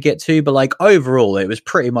 which I want to get to, but like overall, it was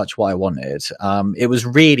pretty much what I wanted. It was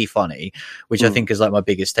really funny, which I think is like my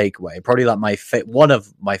biggest takeaway. Probably like one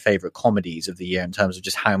of my favorite comedies of the year in terms of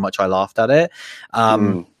just how much I laughed at it.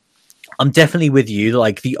 I'm definitely with you.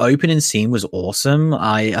 Like the opening scene was awesome.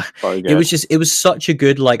 It was such a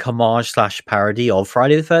good like homage / parody of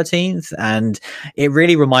Friday the 13th, and it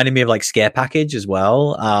really reminded me of like Scare Package as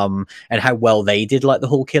well. And how well they did like the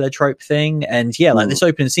whole killer trope thing. And yeah, like this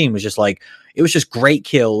opening scene was just like, it was just great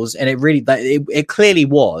kills, and it clearly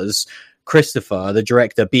was Christopher, the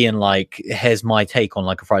director, being like, here's my take on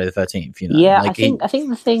like a Friday the 13th, Yeah, like I think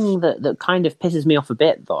the thing that kind of pisses me off a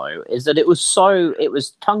bit though is that it was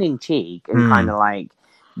tongue in cheek and kind of like,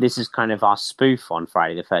 this is kind of our spoof on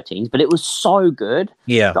Friday the 13th, but it was so good.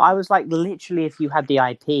 Yeah. That I was like, literally, if you had the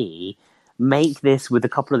IP, make this with a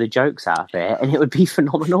couple of the jokes out of it and it would be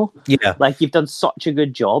phenomenal. Yeah, like you've done such a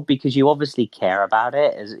good job, because you obviously care about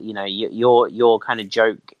it, as your kind of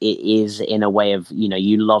joke is in a way of,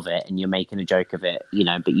 you love it and you're making a joke of it,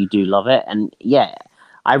 but you do love it. And yeah,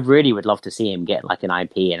 I really would love to see him get like an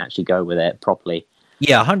IP and actually go with it properly.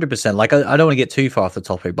 Yeah, 100%. Like, I don't want to get too far off the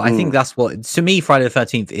topic, but I think that's what, to me, Friday the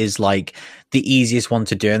 13th is like the easiest one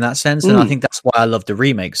to do in that sense. And I think that's why I love the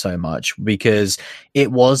remake so much, because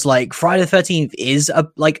it was like Friday the 13th is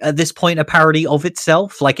like at this point a parody of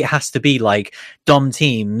itself. Like it has to be like dumb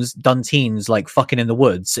teens like fucking in the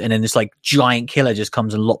woods, and then this like giant killer just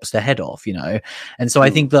comes and lops their head off, And so I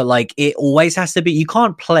think that like it always has to be, you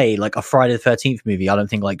can't play like a Friday the 13th movie, I don't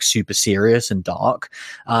think, like super serious and dark.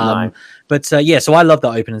 No. But yeah, so I love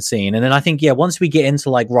that opening scene. And then I think, yeah, once we get into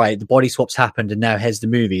like, right, the body swaps happened and now here's the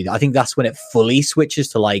movie, I think that's when it fully switches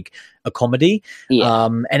to like a comedy.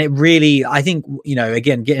 And it really, I think, you know,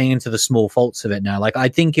 again, getting into the small faults of it now, like I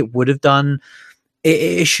think it would have done,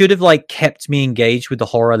 it should have like kept me engaged with the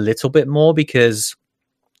horror a little bit more, because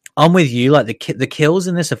I'm with you. Like the kills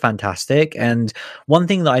in this are fantastic. And one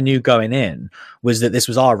thing that I knew going in was that this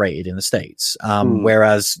was R-rated in the States,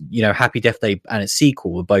 whereas, you know, Happy Death Day and its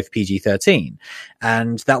sequel were both PG-13.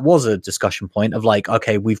 And that was a discussion point of like,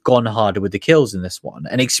 okay, we've gone harder with the kills in this one.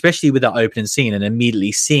 And especially with that opening scene and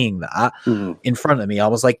immediately seeing that in front of me, I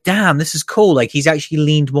was like, damn, this is cool. Like he's actually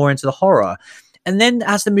leaned more into the horror. And then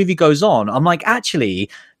as the movie goes on, I'm like, actually,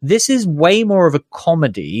 this is way more of a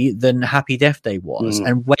comedy than Happy Death Day was,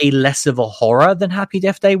 and way less of a horror than Happy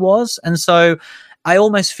Death Day was. And so I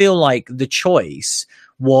almost feel like the choice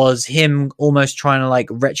was him almost trying to like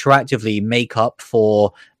retroactively make up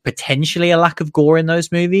for potentially a lack of gore in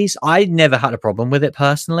those movies. I never had a problem with it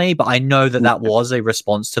personally, but I know that that was a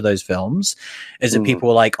response to those films, is that people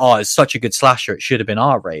were like, oh, it's such a good slasher, it should have been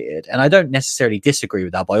R-rated. And I don't necessarily disagree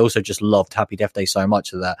with that, but I also just loved Happy Death Day so much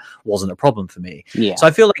that wasn't a problem for me. So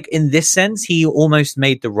I feel like in this sense, he almost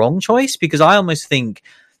made the wrong choice, because I almost think,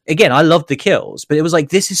 again, I loved the kills, but it was like,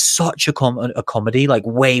 this is such a comedy, like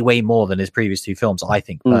way, way more than his previous two films, I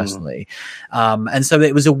think, personally. And so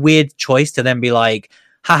it was a weird choice to then be like,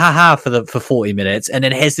 ha ha ha for 40 minutes, and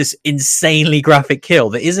then here's this insanely graphic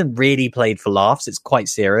kill that isn't really played for laughs, it's quite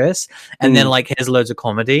serious, and then like here's loads of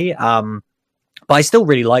comedy. But I still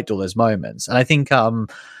really liked all those moments. And I think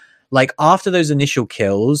like after those initial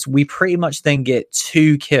kills, we pretty much then get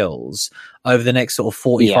 2 kills over the next sort of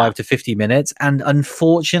 45 to 50 minutes. And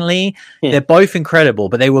unfortunately, they're both incredible,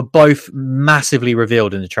 but they were both massively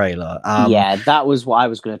revealed in the trailer. That was what I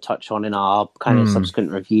was going to touch on in our kind of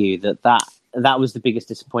subsequent review, that was the biggest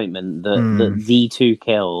disappointment, that the 2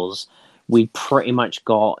 kills, we pretty much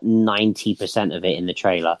got 90% of it in the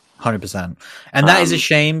trailer. 100%. And that is a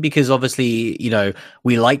shame, because obviously, you know,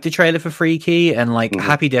 we liked the trailer for Freaky, and like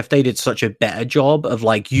Happy Death Day did such a better job of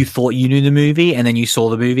like, you thought you knew the movie and then you saw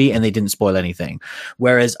the movie and they didn't spoil anything.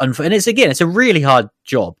 Whereas, and it's a really hard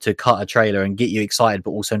job to cut a trailer and get you excited,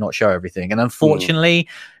 but also not show everything. And unfortunately,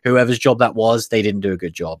 whoever's job that was, they didn't do a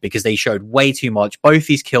good job, because they showed way too much. Both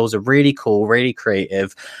these kills are really cool, really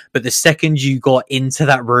creative. But the second you got into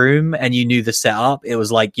that room and you knew the setup, it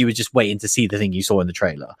was like you were just waiting to see the thing you saw in the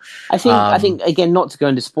trailer. I think again, not to go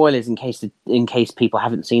into spoilers in case people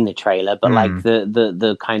haven't seen the trailer, but like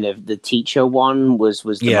the kind of the teacher one was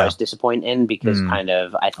the most disappointing, because kind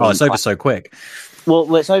of I think it's over so quick.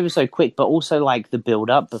 Well, it's over so quick, but also like the build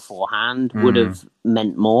up beforehand would have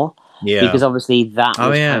meant more. Because obviously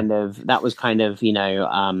that was kind of you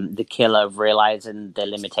know the killer realizing their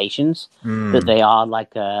limitations, that they are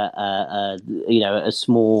like a you know a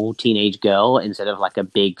small teenage girl instead of like a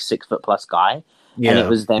big 6-foot+ guy. And it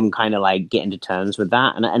was them kind of like getting to terms with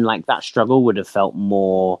that, and like that struggle would have felt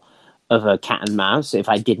more of a cat and mouse if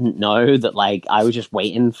I didn't know that like I was just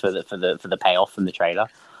waiting for the payoff from the trailer.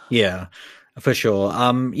 Yeah, for sure.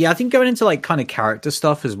 I think going into like kind of character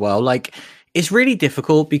stuff as well, like it's really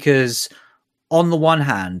difficult, because on the one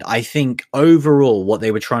hand, I think overall what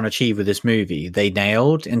they were trying to achieve with this movie, they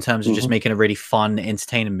nailed in terms of just making a really fun,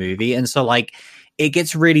 entertaining movie. And so like it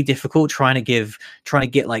gets really difficult trying to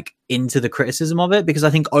get like into the criticism of it, because I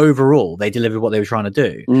think overall they delivered what they were trying to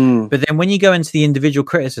do. But then when you go into the individual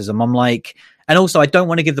criticism, I'm like, and also I don't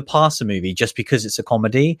want to give the pass a movie just because it's a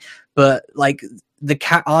comedy, but like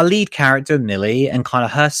our lead character Millie and kind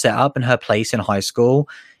of her setup and her place in high school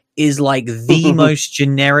is like the most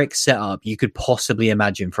generic setup you could possibly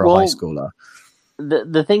imagine for a high schooler.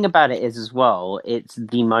 The thing about it is as well, it's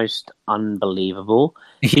the most unbelievable,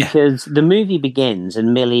 because the movie begins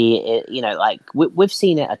and Millie, you know, like we've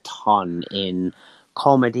seen it a ton in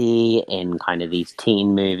comedy, in kind of these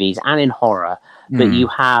teen movies, and in horror. But you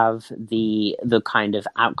have the kind of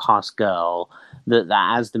outcast girl that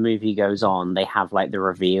as the movie goes on, they have like the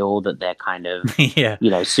reveal that they're kind of you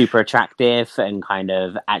know super attractive and kind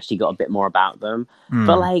of actually got a bit more about them.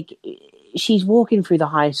 But like, she's walking through the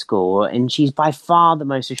high school and she's by far the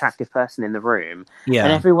most attractive person in the room. And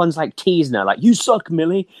everyone's like teasing her, like, you suck,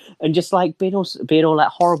 Millie, and just like being all like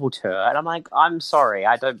horrible to her. And I'm like, I'm sorry,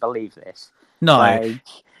 I don't believe this. No. Like,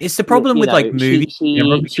 It's the problem with like movies. She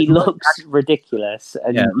looks ridiculous,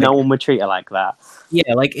 and no one would treat her like that.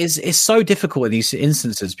 Yeah, like it's so difficult in these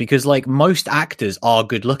instances because like most actors are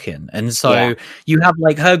good looking, and so you have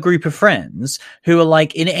like her group of friends who are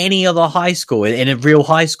like in any other high school, in a real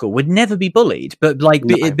high school, would never be bullied, but like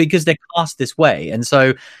because they're cast this way, and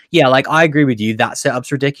so yeah, like I agree with you, that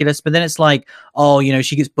setup's ridiculous. But then it's like, oh, you know,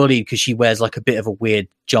 she gets bullied because she wears like a bit of a weird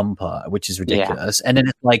jumper, which is ridiculous, and then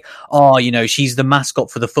it's like, oh, you know, she's the mascot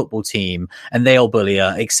for the football team, and they all bully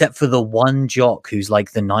her except for the one jock who's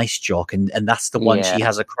like the nice jock, and that's the one she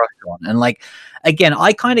has a crush on. And like, again,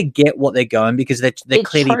 I kind of get what they're going because they're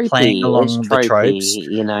clearly tropey. Playing along the tropes,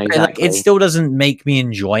 you know, exactly. Like, it still doesn't make me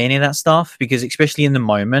enjoy any of that stuff because especially in the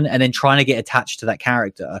moment, and then trying to get attached to that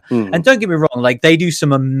character. And don't get me wrong, like they do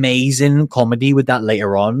some amazing comedy with that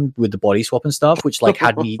later on with the body swap and stuff, which like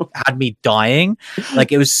had me dying.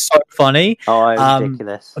 Like it was so funny. Oh, it was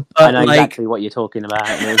ridiculous. I know exactly what you're talking about.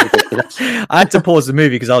 It was ridiculous. I had to pause the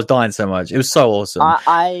movie because I was dying so much. It was so awesome.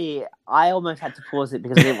 I almost had to pause it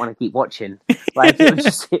because I didn't want to keep watching. Like it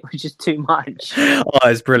was just too much. Oh,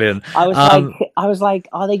 it's brilliant. I was like,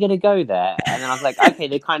 are they going to go there? And then I was like, okay,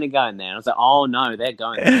 they're kind of going there. And I was like, oh no, they're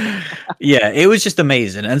going there. Yeah, it was just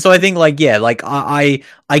amazing. And so I think like, yeah, like I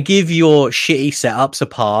give your shitty setups a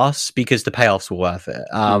pass because the payoffs were worth it.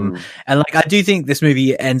 And like I do think this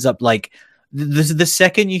movie ends up like the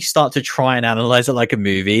second you start to try and analyze it like a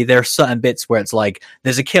movie, there are certain bits where it's like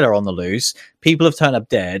there's a killer on the loose, people have turned up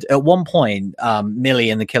dead. At one point, Millie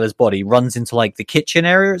in the killer's body runs into like the kitchen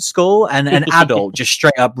area at school, and an adult just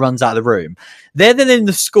straight up runs out of the room. They're then in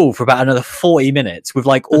the school for about another 40 minutes with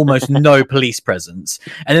like almost no police presence,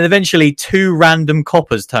 and then eventually two random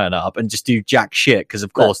coppers turn up and just do jack shit because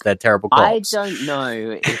of course they're terrible cops. I don't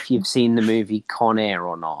know if you've seen the movie Con Air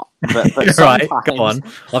or not, but right, go on,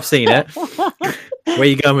 I've seen it. Where are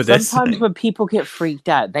you going with this? Sometimes when people get freaked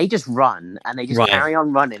out, they just run and they just carry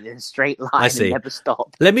on running in a straight line and never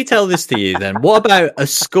stop. Let me tell this to you then. What about a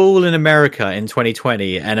school in America in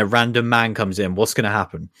 2020 and a random man comes in? What's going to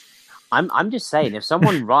happen? I'm just saying, if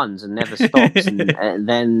someone runs and never stops, and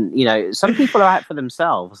then you know, some people are out for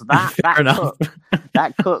themselves.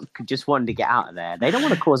 That cook just wanted to get out of there. They don't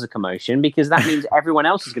want to cause a commotion because that means everyone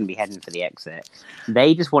else is going to be heading for the exit.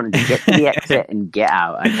 They just wanted to get to the exit and get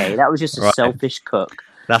out. Okay, that was just a selfish cook.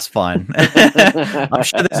 That's fine. I'm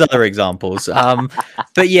sure there's other examples.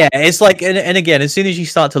 But yeah, it's like, and again, as soon as you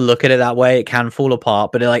start to look at it that way, it can fall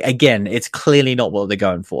apart. But like, again, it's clearly not what they're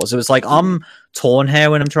going for. So it's like, I'm torn here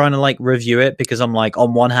when I'm trying to like review it because I'm like,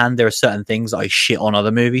 on one hand, there are certain things I shit on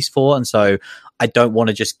other movies for. And so I don't want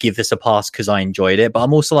to just give this a pass because I enjoyed it. But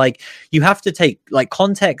I'm also like, you have to take like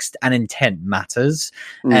context and intent matters.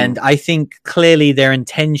 And I think clearly their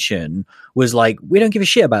intention was like, we don't give a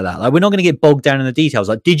shit about that. Like, we're not going to get bogged down in the details.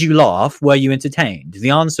 Like, did you laugh? Were you entertained? The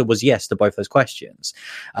answer was yes to both those questions.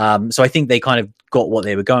 So I think they kind of got what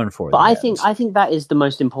they were going for. But I think that is the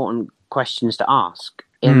most important questions to ask.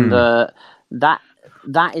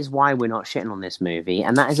 That is why we're not shitting on this movie,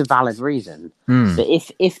 and that is a valid reason. But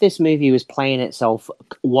if this movie was playing itself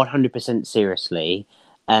 100% seriously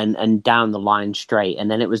and down the line straight, and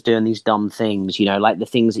then it was doing these dumb things, you know, like the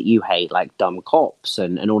things that you hate, like dumb cops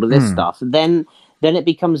and all of this stuff, then it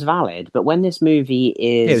becomes valid. But when this movie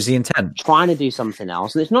is it was the intent trying to do something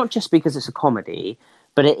else, and it's not just because it's a comedy,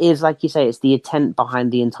 but it is, like you say, it's the intent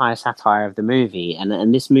behind the entire satire of the movie,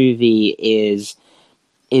 and this movie is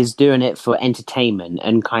doing it for entertainment,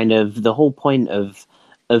 and kind of the whole point of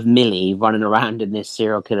Millie running around in this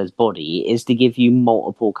serial killer's body is to give you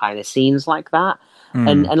multiple kind of scenes like that.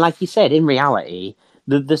 And like you said, in reality,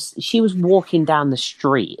 she was walking down the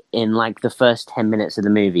street in like the first 10 minutes of the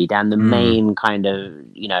movie, down the main kind of,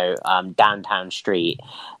 you know, downtown street,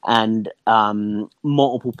 and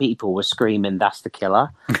multiple people were screaming, "That's the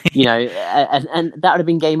killer," you know, and that would have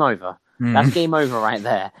been game over. That's game over right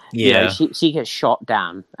there. Yeah, you know, she gets shot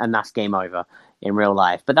down, and that's game over in real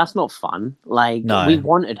life. But that's not fun. Like, we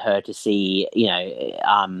wanted her to see, you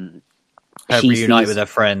know, her reunite with her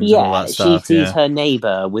friends and all that stuff. She sees her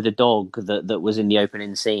neighbor with a dog that was in the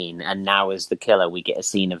opening scene, and now as the killer, we get a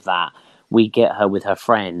scene of that. We get her with her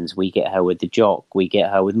friends. We get her with the jock. We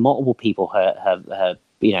get her with multiple people. Her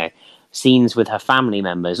you know, scenes with her family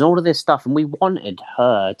members and all of this stuff. And we wanted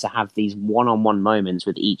her to have these one-on-one moments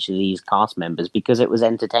with each of these cast members because it was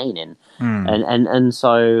entertaining. And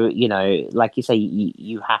so, you know, like you say,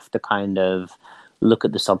 you have to kind of look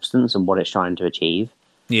at the substance and what it's trying to achieve.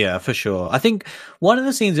 Yeah, for sure. I think one of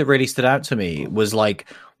the scenes that really stood out to me was like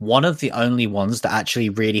one of the only ones that actually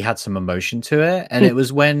really had some emotion to it. And it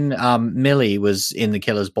was when Millie was in the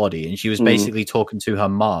killer's body and she was basically talking to her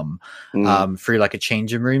mum through like a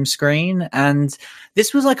changing room screen. And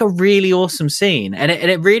this was like a really awesome scene. And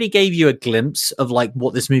it really gave you a glimpse of like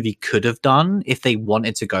what this movie could have done if they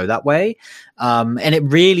wanted to go that way. And it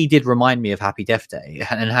really did remind me of Happy Death Day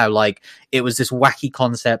and how like it was this wacky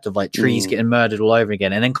concept of like trees getting murdered all over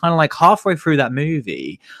again. And then kind of like halfway through that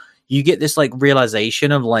movie, you get this like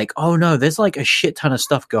realization of like, oh no, there's like a shit ton of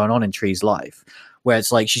stuff going on in Tree's life where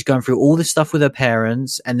it's like she's going through all this stuff with her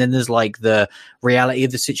parents, and then there's like the reality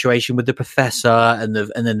of the situation with the professor and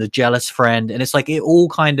then the jealous friend, and it's like it all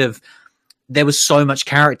kind of, there was so much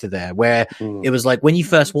character there where it was like when you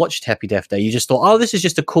first watched Happy Death Day, you just thought, oh, this is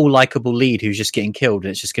just a cool, likable lead who's just getting killed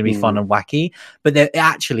and it's just going to be fun and wacky. But there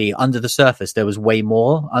actually, under the surface, there was way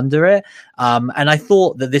more under it. And I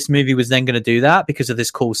thought that this movie was then going to do that because of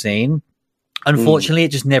this cool scene. Unfortunately,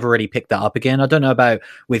 it just never really picked that up again. I don't know about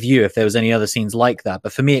with you if there was any other scenes like that,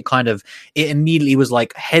 but for me, it immediately was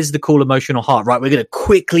like, here's the cool emotional heart, right? We're going to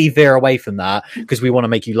quickly veer away from that because we want to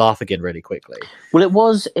make you laugh again really quickly. Well, it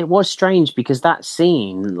was strange because that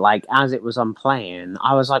scene, like as it was on playing,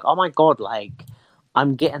 I was like, oh my God, like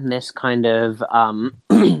I'm getting this kind of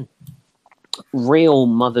real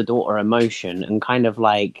mother-daughter emotion and kind of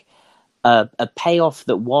like a payoff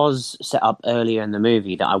that was set up earlier in the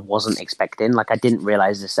movie that I wasn't expecting. Like I didn't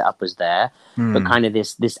realize the setup was there, but kind of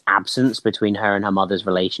this absence between her and her mother's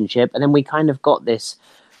relationship, and then we kind of got this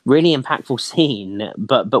really impactful scene,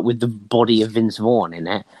 but with the body of Vince Vaughn in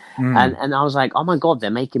it, and I was like, oh my God,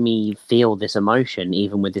 they're making me feel this emotion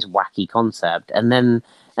even with this wacky concept, and then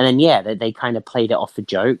yeah, they kind of played it off for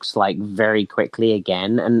jokes like very quickly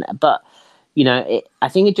again, but you know, I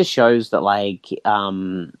think it just shows that like.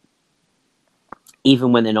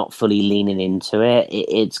 Even when they're not fully leaning into it,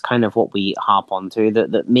 it's kind of what we harp onto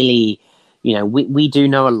that Millie, you know, we do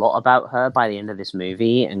know a lot about her by the end of this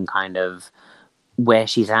movie and kind of where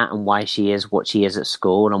she's at and why she is what she is at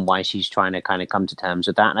school and why she's trying to kind of come to terms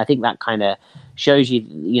with that. And I think that kind of shows you,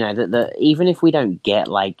 you know, that even if we don't get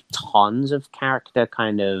like tons of character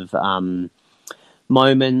kind of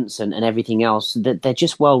moments and everything else, that they're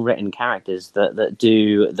just well written characters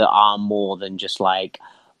that are more than just like,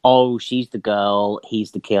 oh, she's the girl,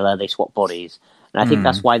 he's the killer, they swap bodies. And I think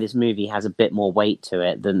that's why this movie has a bit more weight to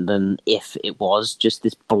it than if it was just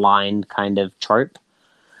this blind kind of trope.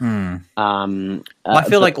 I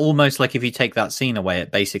feel like almost like if you take that scene away, it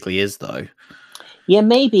basically is, though. Yeah,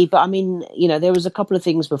 maybe. But I mean, you know, there was a couple of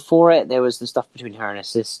things before it. There was the stuff between her and her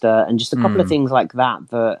sister and just a couple of things like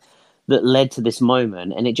that led to this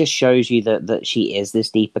moment. And it just shows you that she is this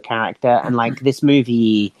deeper character. And like this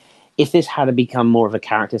movie... If this had become more of a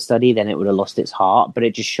character study, then it would have lost its heart. But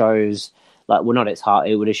it just shows, like, well, not its heart.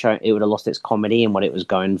 It would have lost its comedy and what it was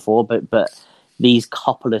going for. But these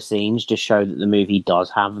couple of scenes just show that the movie does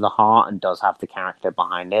have the heart and does have the character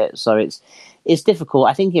behind it. So it's difficult.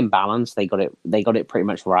 I think in balance they got it pretty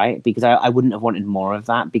much right because I wouldn't have wanted more of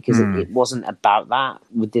that because it wasn't about that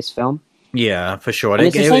with this film. Yeah, for sure. And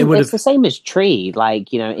it's the same as Tree.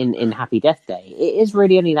 Like, you know, in Happy Death Day, it is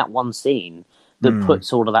really only that one scene that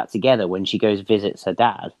puts all of that together when she goes visits her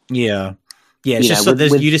dad. Yeah. It's just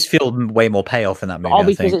you just feel way more payoff in that movie.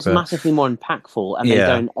 Because it's massively more impactful and they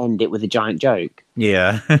don't end it with a giant joke.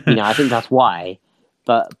 Yeah. You know, I think that's why.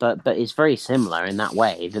 But it's very similar in that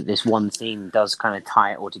way that this one scene does kind of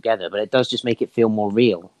tie it all together, but it does just make it feel more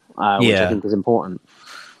real, which I think is important.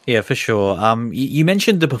 Yeah, for sure. You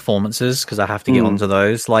mentioned the performances because I have to get onto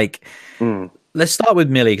those. Like, let's start with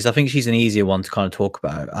Millie because I think she's an easier one to kind of talk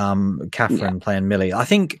about. Catherine playing Millie. I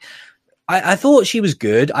think I thought she was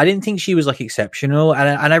good. I didn't think she was like exceptional,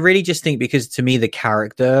 and I really just think because to me the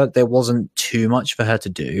character there wasn't too much for her to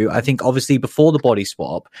do. I think obviously before the body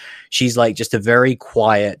swap, she's like just a very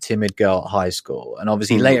quiet, timid girl at high school, and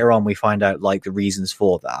obviously later on we find out like the reasons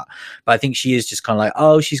for that. But I think she is just kind of like,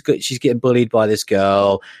 oh, she's good. She's getting bullied by this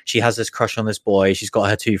girl. She has this crush on this boy. She's got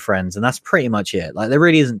her two friends, and that's pretty much it. Like there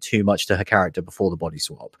really isn't too much to her character before the body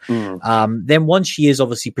swap. Then once she is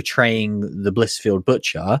obviously portraying the Blissfield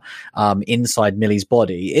butcher. Inside Millie's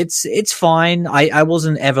body, it's fine. I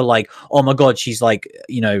wasn't ever like, oh my god, she's like,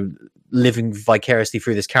 you know, living vicariously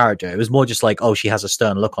through this character. It was more just like, oh, she has a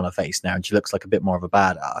stern look on her face now and she looks like a bit more of a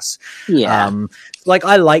badass. Like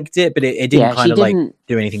I liked it, but it didn't kind of like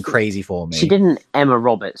do anything crazy for me. She didn't Emma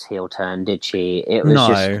Roberts heel turn, did she? It was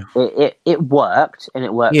just it worked, and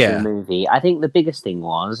it worked in the movie. I think the biggest thing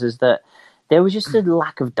is that there was just a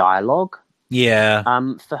lack of dialogue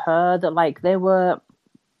for her, that like there were,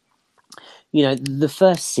 you know, the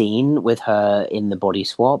first scene with her in the body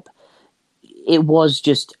swap, it was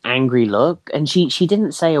just angry look, and she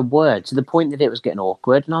didn't say a word to the point that it was getting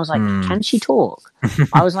awkward. And I was like, can she talk?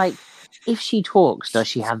 I was like, if she talks, does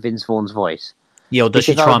she have Vince Vaughn's voice? Yeah, or does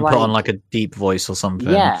she try and put on like a deep voice or something?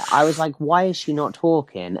 Yeah, I was like, why is she not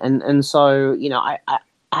talking? And so, you know,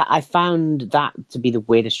 I found that to be the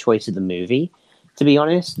weirdest choice of the movie, to be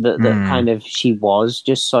honest. That kind of she was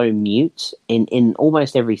just so mute in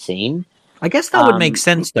almost every scene. I guess that would make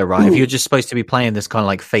sense though, right? If you're just supposed to be playing this kind of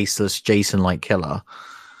like faceless Jason-like killer.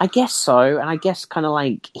 I guess so, and I guess kind of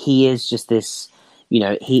like he is just this, you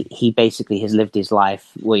know, he basically has lived his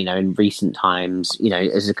life, well, you know, in recent times, you know,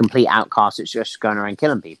 as a complete outcast that's just going around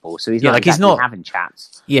killing people. So he's not he's not having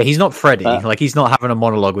chats. Yeah, he's not Freddy. Like he's not having a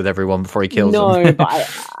monologue with everyone before he kills them. No, but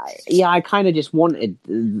I kind of just wanted,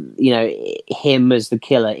 you know, him as the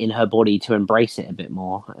killer in her body to embrace it a bit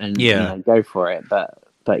more and you know, go for it. But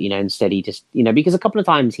you know, instead he just, you know, because a couple of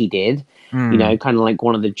times he did, you know, kind of like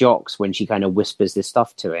one of the jocks when she kind of whispers this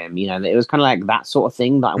stuff to him, you know, it was kind of like that sort of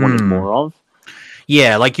thing that I wanted more of.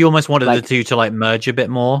 Yeah, like you almost wanted the two to like merge a bit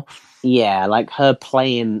more. Yeah, like her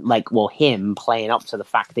playing, like, well, him playing up to the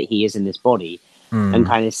fact that he is in this body and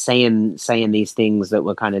kind of saying these things that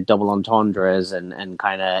were kind of double entendres and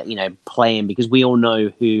kind of, you know, playing, because we all know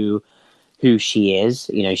who she is.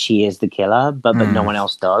 You know, she is the killer, but no one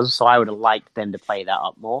else does. So I would have liked them to play that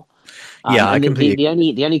up more. Yeah, I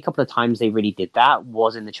completely. The only couple of times they really did that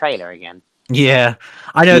was in the trailer again. Yeah,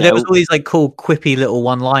 I know there was all these like cool quippy little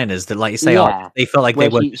one-liners that, like you say, they felt like they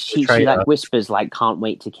were. She like whispers like "can't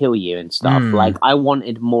wait to kill you" and stuff. Like I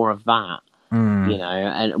wanted more of that, you know,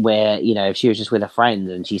 and where, you know, if she was just with a friend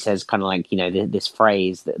and she says kind of like, you know, this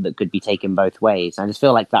phrase that could be taken both ways. I just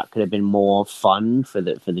feel like that could have been more fun for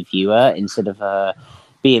the viewer instead of her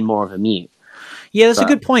being more of a mute. Yeah, that's a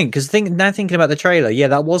good point, because now thinking about the trailer, yeah,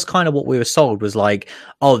 that was kind of what we were sold, was like,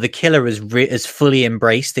 oh, the killer is fully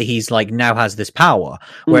embraced that he's like now has this power,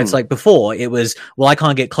 where it's like before it was, well, I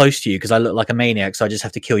can't get close to you because I look like a maniac, so I just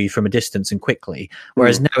have to kill you from a distance and quickly.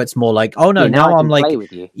 Whereas now it's more like, oh no, now I'm like,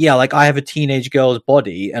 yeah, like I have a teenage girl's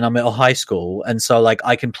body and I'm at a high school, and so like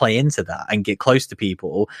I can play into that and get close to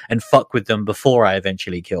people and fuck with them before I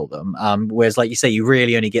eventually kill them. Whereas like you say, you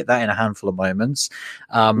really only get that in a handful of moments.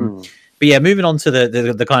 But yeah, moving on to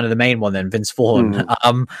the kind of the main one then, Vince Vaughn.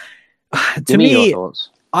 To me,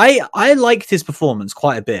 I liked his performance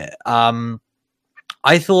quite a bit.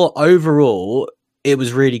 I thought overall it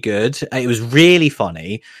was really good. It was really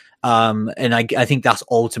funny. And I think that's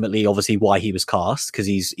ultimately obviously why he was cast, because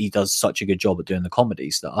he does such a good job at doing the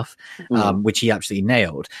comedy stuff, which he absolutely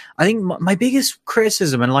nailed. I think my biggest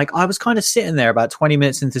criticism, and like I was kind of sitting there about 20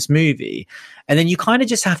 minutes into this movie, and then you kind of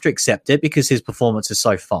just have to accept it because his performance is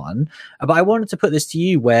so fun. But I wanted to put this to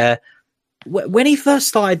you, where when he first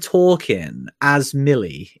started talking as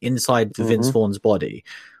Millie inside Vince Vaughn's body,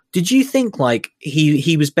 did you think like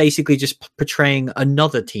he was basically just portraying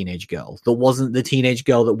another teenage girl that wasn't the teenage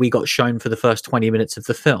girl that we got shown for the first 20 minutes of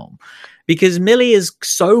the film? Because Millie is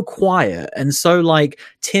so quiet and so like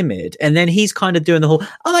timid, and then he's kind of doing the whole,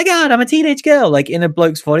 oh my god, I'm a teenage girl, like in a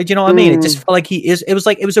bloke's body. Do you know what I mean? It just felt like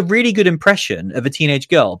it was a really good impression of a teenage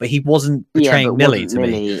girl, but he wasn't portraying Millie to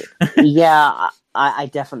me. Yeah, I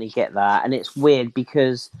definitely get that, and it's weird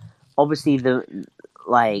because obviously the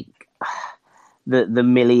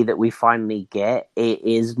Millie that we finally get, it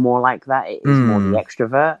is more like that. It is more the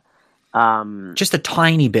extrovert. Just a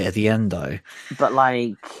tiny bit at the end, though. But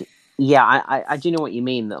like, yeah, I do know what you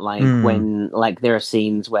mean. That like when like there are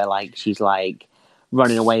scenes where like she's like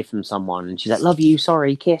running away from someone and she's like, "Love you,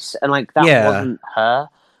 sorry, kiss," and like that wasn't her.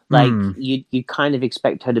 Like you kind of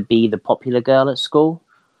expect her to be the popular girl at school.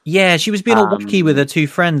 Yeah, she was being all wacky with her two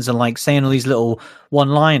friends and like saying all these little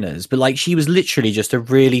one-liners, but like she was literally just a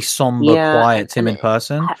really somber, quiet, timid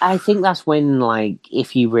person. I think that's when, like,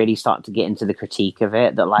 if you really start to get into the critique of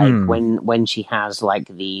it, that like when she has like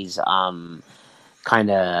these kind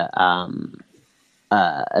of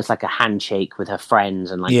it's like a handshake with her friends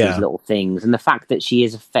and like these little things, and the fact that she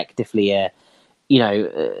is effectively a, you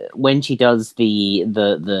know, when she does the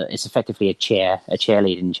it's effectively a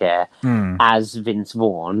cheerleading chair as Vince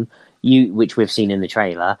Vaughn, which we've seen in the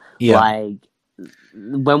trailer. Like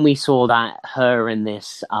when we saw that her in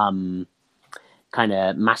this kind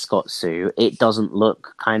of mascot suit, it doesn't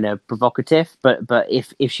look kind of provocative, but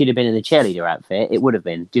if she'd have been in the cheerleader outfit, it would have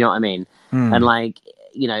been. Do you know what I mean? And like,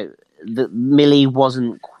 you know, Millie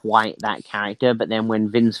wasn't quite that character, but then when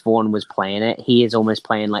Vince Vaughn was playing it, he is almost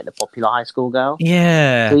playing like the popular high school girl.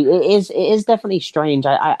 Yeah, so it is definitely strange.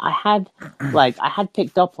 I had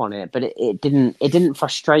picked up on it, but it didn't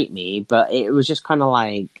frustrate me. But it was just kind of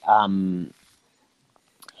like,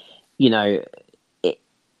 you know,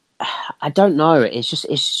 I don't know.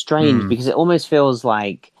 It's strange because it almost feels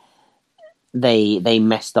like they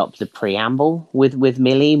messed up the preamble with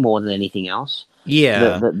Millie more than anything else.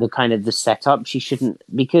 Yeah. The kind of the setup, she shouldn't,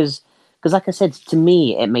 because like I said, to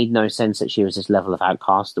me it made no sense that she was this level of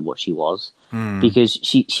outcast at what she was, because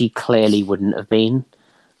she clearly wouldn't have been,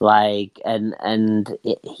 like,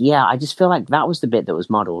 yeah, I just feel like that was the bit that was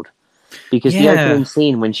muddled, because the opening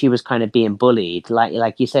scene when she was kind of being bullied,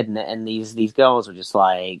 like you said, and these girls were just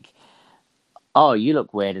like, oh, you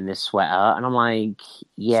look weird in this sweater. And I'm like,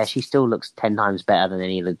 yeah, she still looks 10 times better than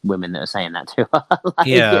any of the women that are saying that to her. Like,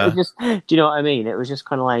 Yeah. it was just, do you know what I mean? It was just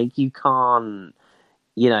kind of like, you can't,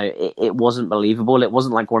 it wasn't believable. It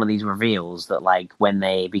wasn't like one of these reveals that, like,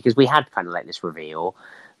 because we had kind of like this reveal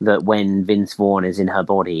that when Vince Vaughn is in her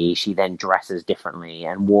body, she then dresses differently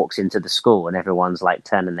and walks into the school and everyone's like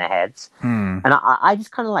turning their heads. And I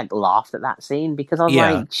just kind of like laughed at that scene because I was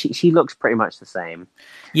like, she looks pretty much the same.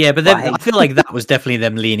 Yeah, but I feel like that was definitely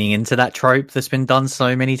them leaning into that trope that's been done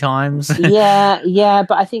so many times. yeah,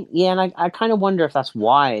 but I think, and I kind of wonder if that's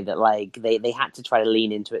why that, like, they had to try to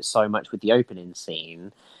lean into it so much with the opening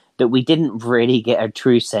scene that we didn't really get a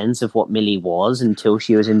true sense of what Millie was until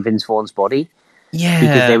she was in Vince Vaughn's body. Yeah,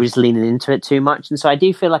 because they were just leaning into it too much, and so I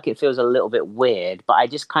do feel like it feels a little bit weird. But I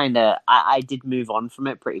just kind of I did move on from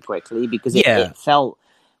it pretty quickly because it felt,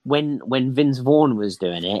 when Vince Vaughn was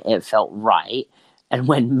doing it, it felt right, and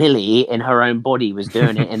when Millie in her own body was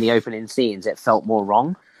doing it in the opening scenes, it felt more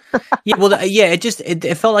wrong.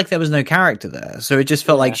 It felt like there was no character there, so it just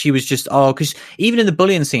felt like she was just because even in the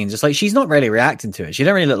bullying scenes, it's like she's not really reacting to it. She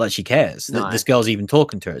don't really look like she cares that this girl's even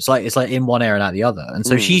talking to her. It's like in one ear and out the other, and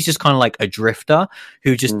so she's just kind of like a drifter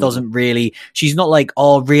who just doesn't really. She's not like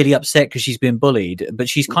really upset because she's been bullied, but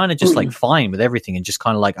she's kind of just like fine with everything and just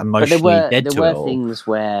kind of like emotionally dead to it. There were things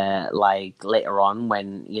where, like, later on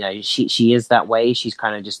when she is that way, she's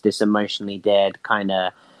kind of just this emotionally dead kind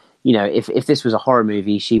of. If this was a horror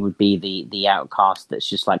movie, she would be the outcast that's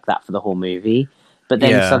just like that for the whole movie. But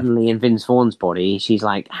then suddenly in Vince Vaughn's body, she's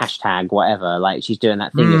like hashtag whatever. Like, she's doing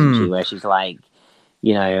that thing, isn't she, where she's like,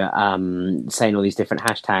 saying all these different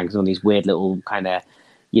hashtags, all these weird little kind of,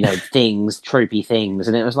 things, tropey things.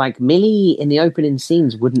 And it was like, Millie in the opening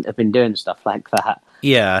scenes wouldn't have been doing stuff like that.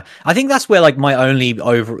 Yeah, I think that's where, like, my only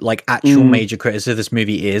actual major criticism of this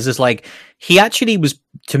movie is like, he actually was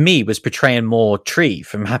portraying more Tree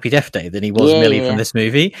from Happy Death Day than he was Millie from this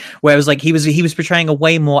movie. Where it was like he was portraying a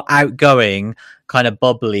way more outgoing, kind of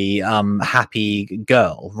bubbly, happy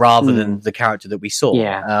girl rather than the character that we saw.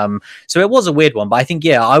 So it was a weird one, but I think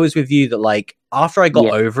I was with you that, like, after I got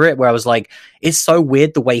over it, where I was like, it's so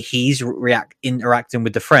weird the way he's interacting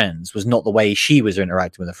with the friends was not the way she was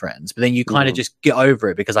interacting with the friends. But then you kind of just get over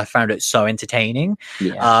it because I found it so entertaining.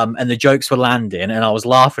 And the jokes were landing and I was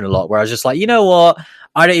laughing a lot, where I was just like, you know what?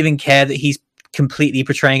 I don't even care that he's completely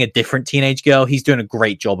portraying a different teenage girl. He's doing a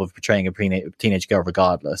great job of portraying a teenage girl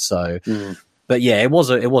regardless. So... But yeah, it was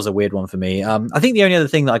a weird one for me. I think the only other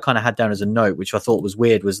thing that I kind of had down as a note, which I thought was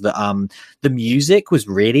weird, was that the music was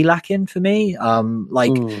really lacking for me.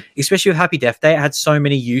 Especially with Happy Death Day, it had so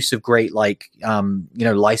many use of great, like,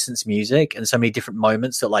 licensed music and so many different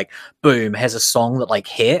moments that, like, boom, here's a song that, like,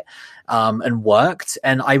 hit. And worked,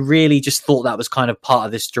 and I really just thought that was kind of part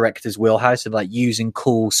of this director's wheelhouse of, like, using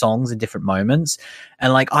cool songs in different moments.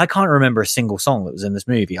 And, like, I can't remember a single song that was in this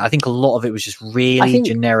movie. I think a lot of it was just really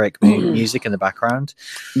generic music in the background.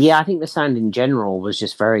 Yeah, I think the sound in general was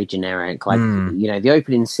just very generic. Like, the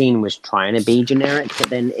opening scene was trying to be generic, but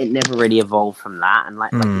then it never really evolved from that. And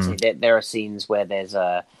like you say, there are scenes where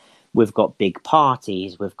we've got big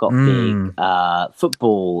parties, we've got big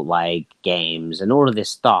football, like, games and all of this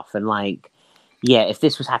stuff. And, like, if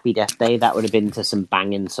this was Happy Death Day, that would have been to some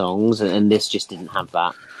banging songs, and this just didn't have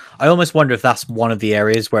that. I almost wonder if that's one of the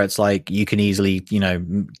areas where it's like you can easily,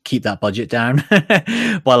 keep that budget down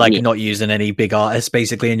by, like, not using any big artists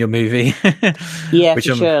basically in your movie. For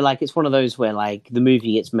sure. Like, it's one of those where, like, the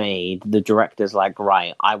movie gets made, the director's like,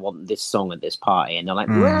 right, I want this song at this party, and they're like,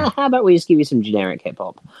 well, how about we just give you some generic hip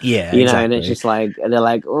hop? Yeah, exactly. And it's just like, they're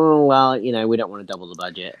like, oh well, we don't want to double the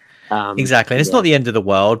budget. Exactly, and it's not the end of the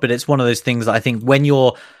world, but it's one of those things that I think when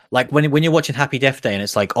you're like when you're watching Happy Death Day and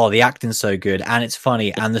it's like, oh, the acting's so good and it's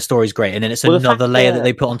funny and the story's great, and then it's another layer that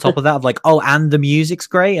they put on top of that of like, oh, and the music's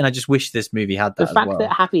great, and I just wish this movie had that. The fact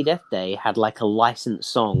that Happy Death Day had, like, a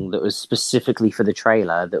licensed song that was specifically for the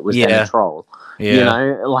trailer that was then a troll,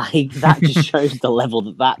 like, that just shows the level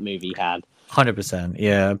that movie had. 100%,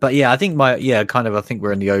 yeah. But yeah, I think I think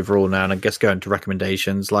we're in the overall now, and I guess going to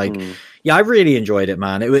recommendations. Like, yeah, I really enjoyed it,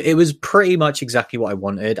 man. It was pretty much exactly what I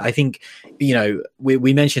wanted. I think,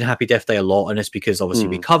 we mentioned Happy Death Day a lot, and it's because obviously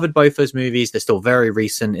we covered both those movies. They're still very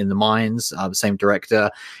recent in the minds, the same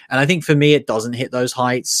director, and I think for me, it doesn't hit those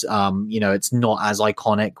heights. It's not as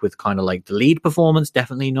iconic with kind of like the lead performance,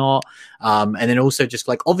 definitely not. And then also just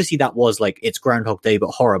like obviously that was like it's Groundhog Day but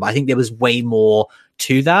horror, but I think there was way more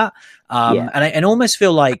to that. And I almost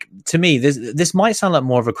feel like, to me, this might sound like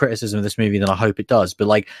more of a criticism of this movie than I hope it does, but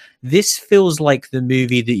like this feels like the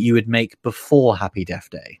movie that you would make before Happy Death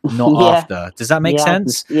Day, not after. Does that make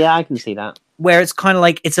sense? I can see that. Where it's kind of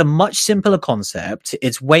like it's a much simpler concept,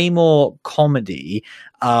 it's way more comedy,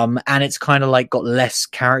 and it's kind of like got less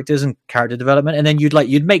characters and character development. And then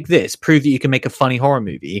you'd make this prove that you can make a funny horror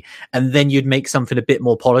movie, and then you'd make something a bit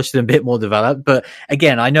more polished and a bit more developed. But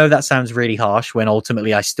again, I know that sounds really harsh when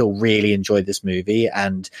ultimately I still really enjoyed this movie,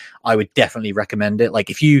 and I would definitely recommend it.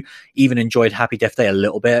 Like if you even enjoyed Happy Death Day a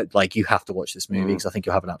little bit, like you have to watch this movie because I think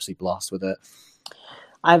you'll have an absolute blast with it.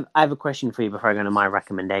 I have a question for you before I go to my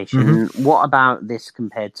recommendation. What about this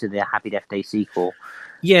compared to the Happy Death Day sequel?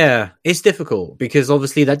 Yeah, it's difficult because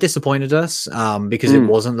obviously that disappointed us because it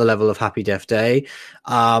wasn't the level of Happy Death Day.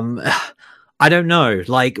 I don't know.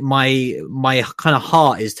 Like my kind of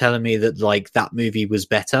heart is telling me that like that movie was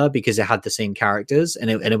better because it had the same characters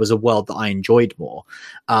and it was a world that I enjoed more.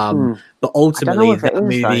 But ultimately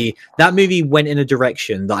that movie went in a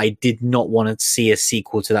direction that I did not want to see a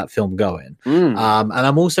sequel to that film going. And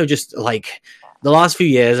I'm also just like, the last few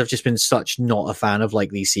years I've just been such not a fan of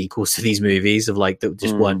like these sequels to these movies of like that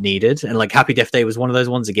just weren't needed. And like Happy Death Day was one of those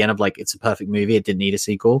ones again of like, it's a perfect movie. It didn't need a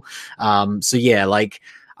sequel. So yeah, like,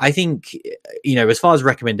 I think, as far as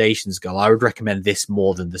recommendations go, I would recommend this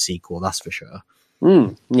more than the sequel. That's for sure.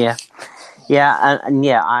 Yeah.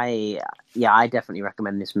 I definitely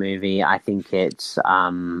recommend this movie. I think it's,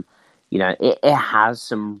 it has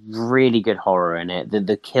some really good horror in it.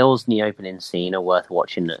 The kills in the opening scene are worth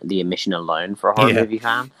watching the emission alone for a horror movie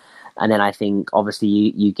fan. And then I think obviously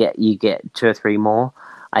you get 2 or 3 more.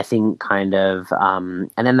 I think kind of, and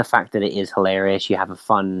then the fact that it is hilarious, you have a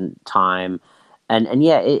fun time. And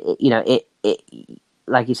yeah, it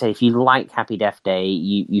like you said, if you like Happy Death Day,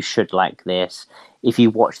 you should like this. If you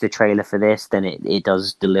watch the trailer for this, then it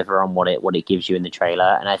does deliver on what it gives you in the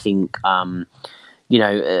trailer. And I think,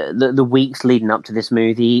 the weeks leading up to this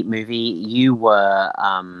movie, you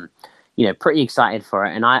were, pretty excited for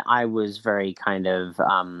it. And I was very kind of,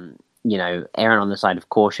 erring on the side of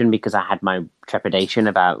caution because I had my trepidation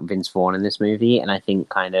about Vince Vaughn in this movie. And I think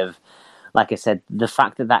kind of, like I said, the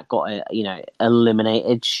fact that got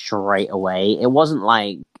eliminated straight away, it wasn't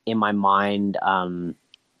like in my mind.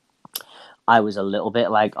 I was a little bit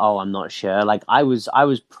like, oh, I'm not sure. Like I was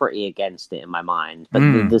pretty against it in my mind,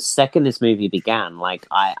 but the second this movie began, like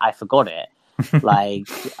I forgot it. Like,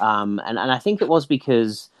 and I think it was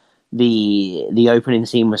because the opening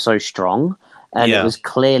scene was so strong. And it was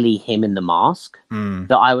clearly him in the mask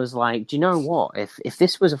that I was like, do you know what? If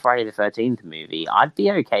this was a Friday the 13th movie, I'd be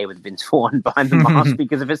okay with Vince Vaughn behind the mask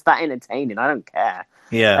because if it's that entertaining, I don't care.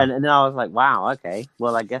 Yeah. And then I was like, wow, okay.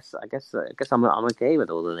 Well, I guess I'm okay with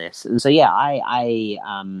all of this. And so yeah, I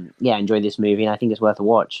enjoy this movie and I think it's worth a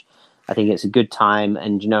watch. I think it's a good time,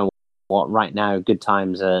 and you know what? Right now, good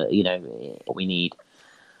times are what we need.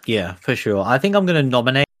 Yeah, for sure. I think I'm going to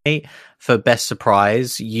nominate for best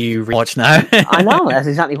surprise you watch now. I know, that's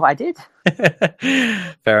exactly what I did.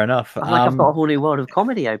 Fair enough. I've got a whole new world of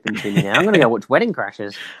comedy open to me now. I'm going to go watch Wedding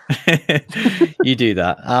Crashers. You do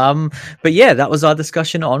that. But yeah, that was our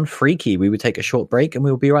discussion on Freaky. We would take a short break and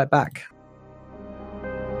we'll be right back.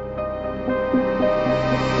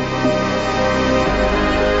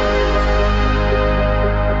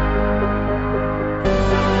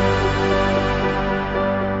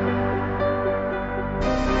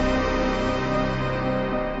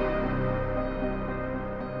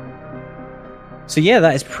 So yeah,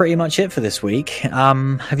 that is pretty much it for this week.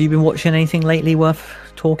 Have you been watching anything lately worth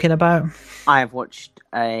talking about? I have watched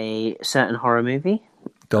a certain horror movie.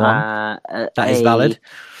 Go on. That is valid.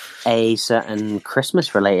 A certain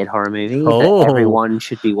Christmas-related horror movie that everyone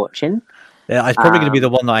should be watching. Yeah, it's probably going to be the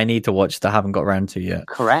one that I need to watch that I haven't got around to yet.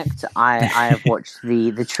 Correct. I have watched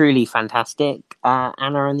the truly fantastic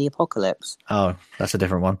Anna and the Apocalypse. Oh, that's a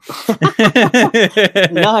different one.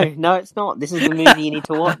 No, it's not. This is the movie you need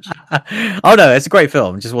to watch. Oh no, it's a great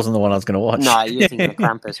film. It just wasn't the one I was going to watch. No, you were thinking of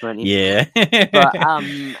Krampus, weren't you? Yeah. But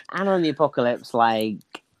Anna and the Apocalypse, like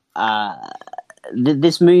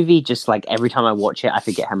this movie, just like every time I watch it, I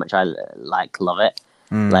forget how much I love it.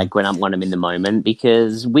 like when I'm in the moment,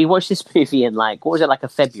 because we watched this movie in like, what was it, like a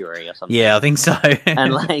February or something? Yeah, I think so.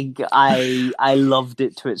 And like I loved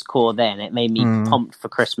it to its core then. It made me pumped for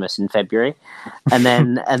Christmas in February. And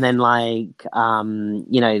then like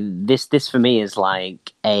this for me is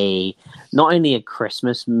like not only a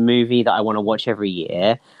Christmas movie that I want to watch every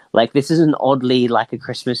year, like this is an oddly like a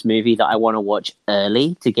Christmas movie that I want to watch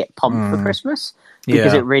early to get pumped for Christmas,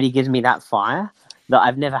 because it really gives me that fire that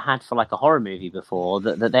I've never had for like a horror movie before,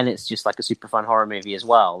 that then it's just like a super fun horror movie as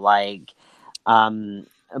well. Like,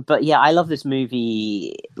 but yeah, I love this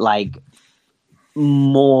movie like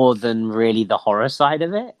more than really the horror side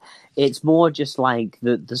of it. It's more just like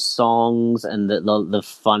the songs and the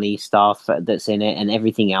funny stuff that's in it and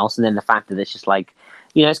everything else. And then the fact that it's just like,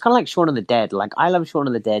 it's kind of like Shaun of the Dead. Like I love Shaun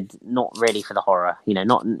of the Dead, not really for the horror,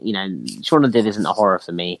 Shaun of the Dead isn't a horror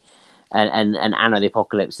for me. And Anno the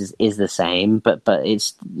Apocalypse is the same, but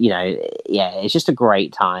it's it's just a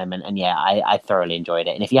great time, and I thoroughly enjoyed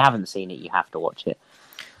it. And if you haven't seen it, you have to watch it.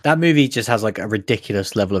 That movie just has like a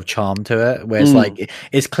ridiculous level of charm to it, where it's like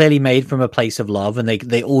it's clearly made from a place of love, and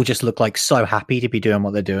they all just look like so happy to be doing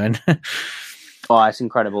what they're doing. Oh, it's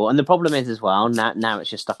incredible. And the problem is as well, now it's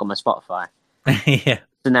just stuck on my Spotify. Yeah.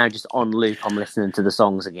 So now just on loop, I'm listening to the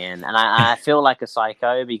songs again, and I feel like a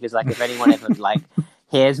psycho, because like if anyone ever like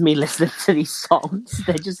hears me listening to these songs,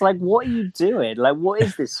 they're just like, what are you doing? Like, what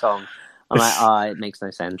is this song? I'm like, it makes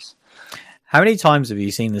no sense. How many times have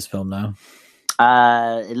you seen this film now?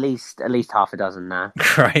 At least half a dozen now.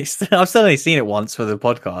 Christ, I've still only seen it once for the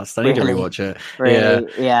podcast. I need to rewatch it.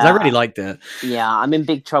 Really? Yeah. I really liked it. Yeah, I'm in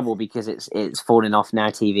big trouble because it's falling off Now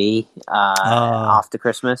TV after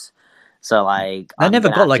Christmas. So like, I never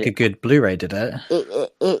got like a good Blu-ray, did it?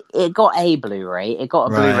 It got a Blu-ray. It got a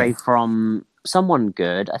Blu-ray from someone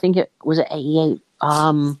good. I think it was at 88.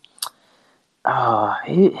 Who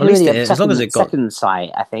as long as it got Second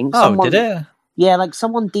Sight, I think. Did it? Yeah, like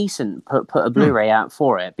someone decent put a Blu-ray out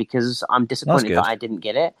for it, because I'm disappointed that I didn't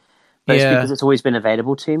get it. But it's because it's always been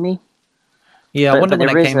available to me. Yeah, I wonder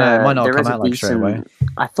when it came out. It might not come out like straight away.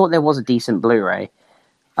 I thought there was a decent Blu-ray.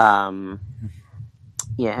 Yeah,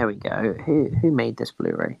 here we go. Who made this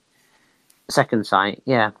Blu-ray? Second Sight.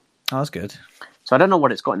 Yeah. Oh, that's good. So I don't know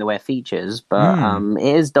what it's got in the way of features, but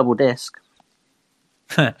it is double disc.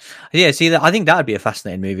 Yeah, see, I think that would be a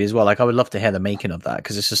fascinating movie as well. Like, I would love to hear the making of that,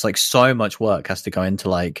 because it's just like so much work has to go into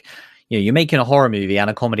like, you're making a horror movie and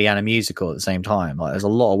a comedy and a musical at the same time. Like, there's a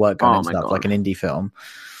lot of work going into that for like an indie film.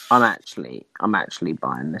 I'm actually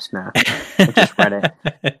buying this now. I just read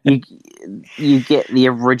it. You get the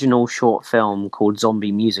original short film called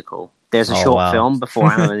Zombie Musical. There's a short film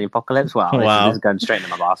before Anno the Apocalypse. Wow, this is going straight into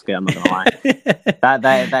my basket. I'm not gonna lie.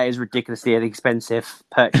 that is ridiculously expensive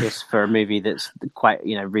purchase for a movie that's quite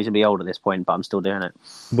reasonably old at this point, but I'm still doing it.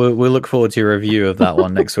 We'll look forward to your review of that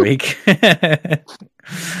one next week.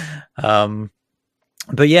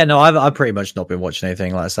 But yeah, no, I've pretty much not been watching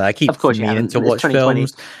anything. Like I say, I keep meaning to watch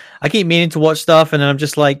films. I keep meaning to watch stuff, and then I'm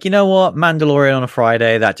just like, you know what, Mandalorian on a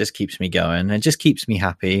Friday, that just keeps me going. It just keeps me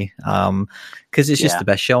happy, because it's just the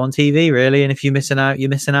best show on TV, really. And if you're missing out, you're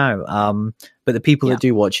missing out. But the people that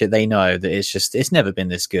do watch it, they know that it's never been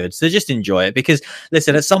this good. So just enjoy it, because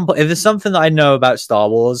listen, at some point, if there's something that I know about Star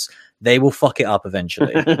Wars, they will fuck it up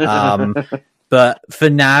eventually. But for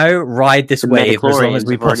now, ride this wave for as long as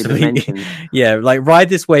we possibly ride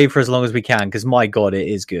this wave for as long as we can, because my God, it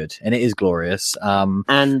is good and it is glorious.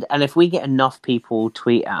 And if we get enough people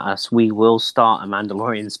tweet at us, we will start a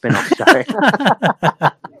Mandalorian spin-off show.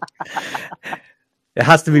 It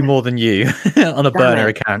has to be more than you on a burner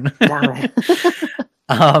account. Damn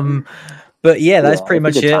it. But yeah, that's pretty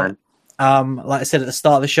much it. Time. Like I said at the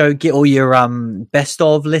start of the show, get all your best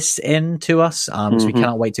of lists in to us. So we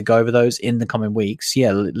cannot wait to go over those in the coming weeks.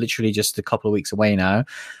 Yeah, literally just a couple of weeks away now.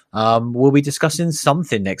 We'll be discussing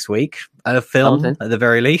something next week, a film at the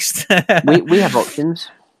very least. we have options.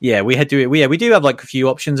 Yeah, we do have like a few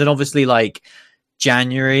options, and obviously like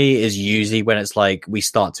January is usually when it's like we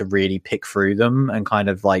start to really pick through them, and kind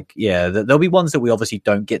of like there'll be ones that we obviously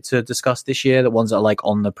don't get to discuss this year, the ones that are like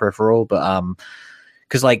on the peripheral, but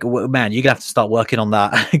because, like, man, you're going to have to start working on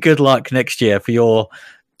that. Good luck next year for your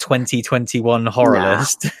 2021 horror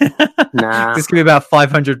list. Nah. It's going to be about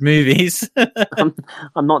 500 movies. I'm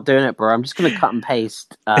not doing it, bro. I'm just going to cut and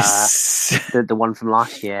paste the one from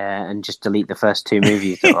last year and just delete the first two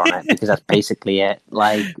movies that are on it, because that's basically it.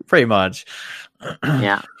 Like, pretty much.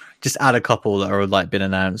 Yeah. Just add a couple that are like been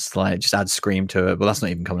announced. Like, just add Scream to it. Well, that's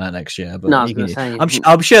not even coming out next year. But no, I was going to say.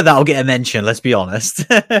 I'm sure that'll get a mention. Let's be honest.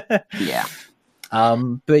 Yeah.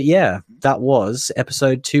 But yeah, that was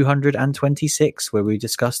episode 226, where we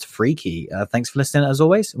discussed Freaky. Thanks for listening as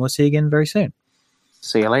always, and we'll see you again very soon.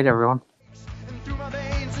 See you later, everyone. Through my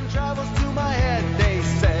veins and travels to my head, they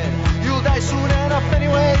said, you'll die soon enough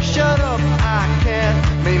anyway, shut up, I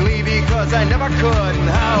can't, mainly because I never could, and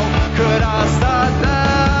how could I start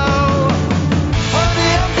now?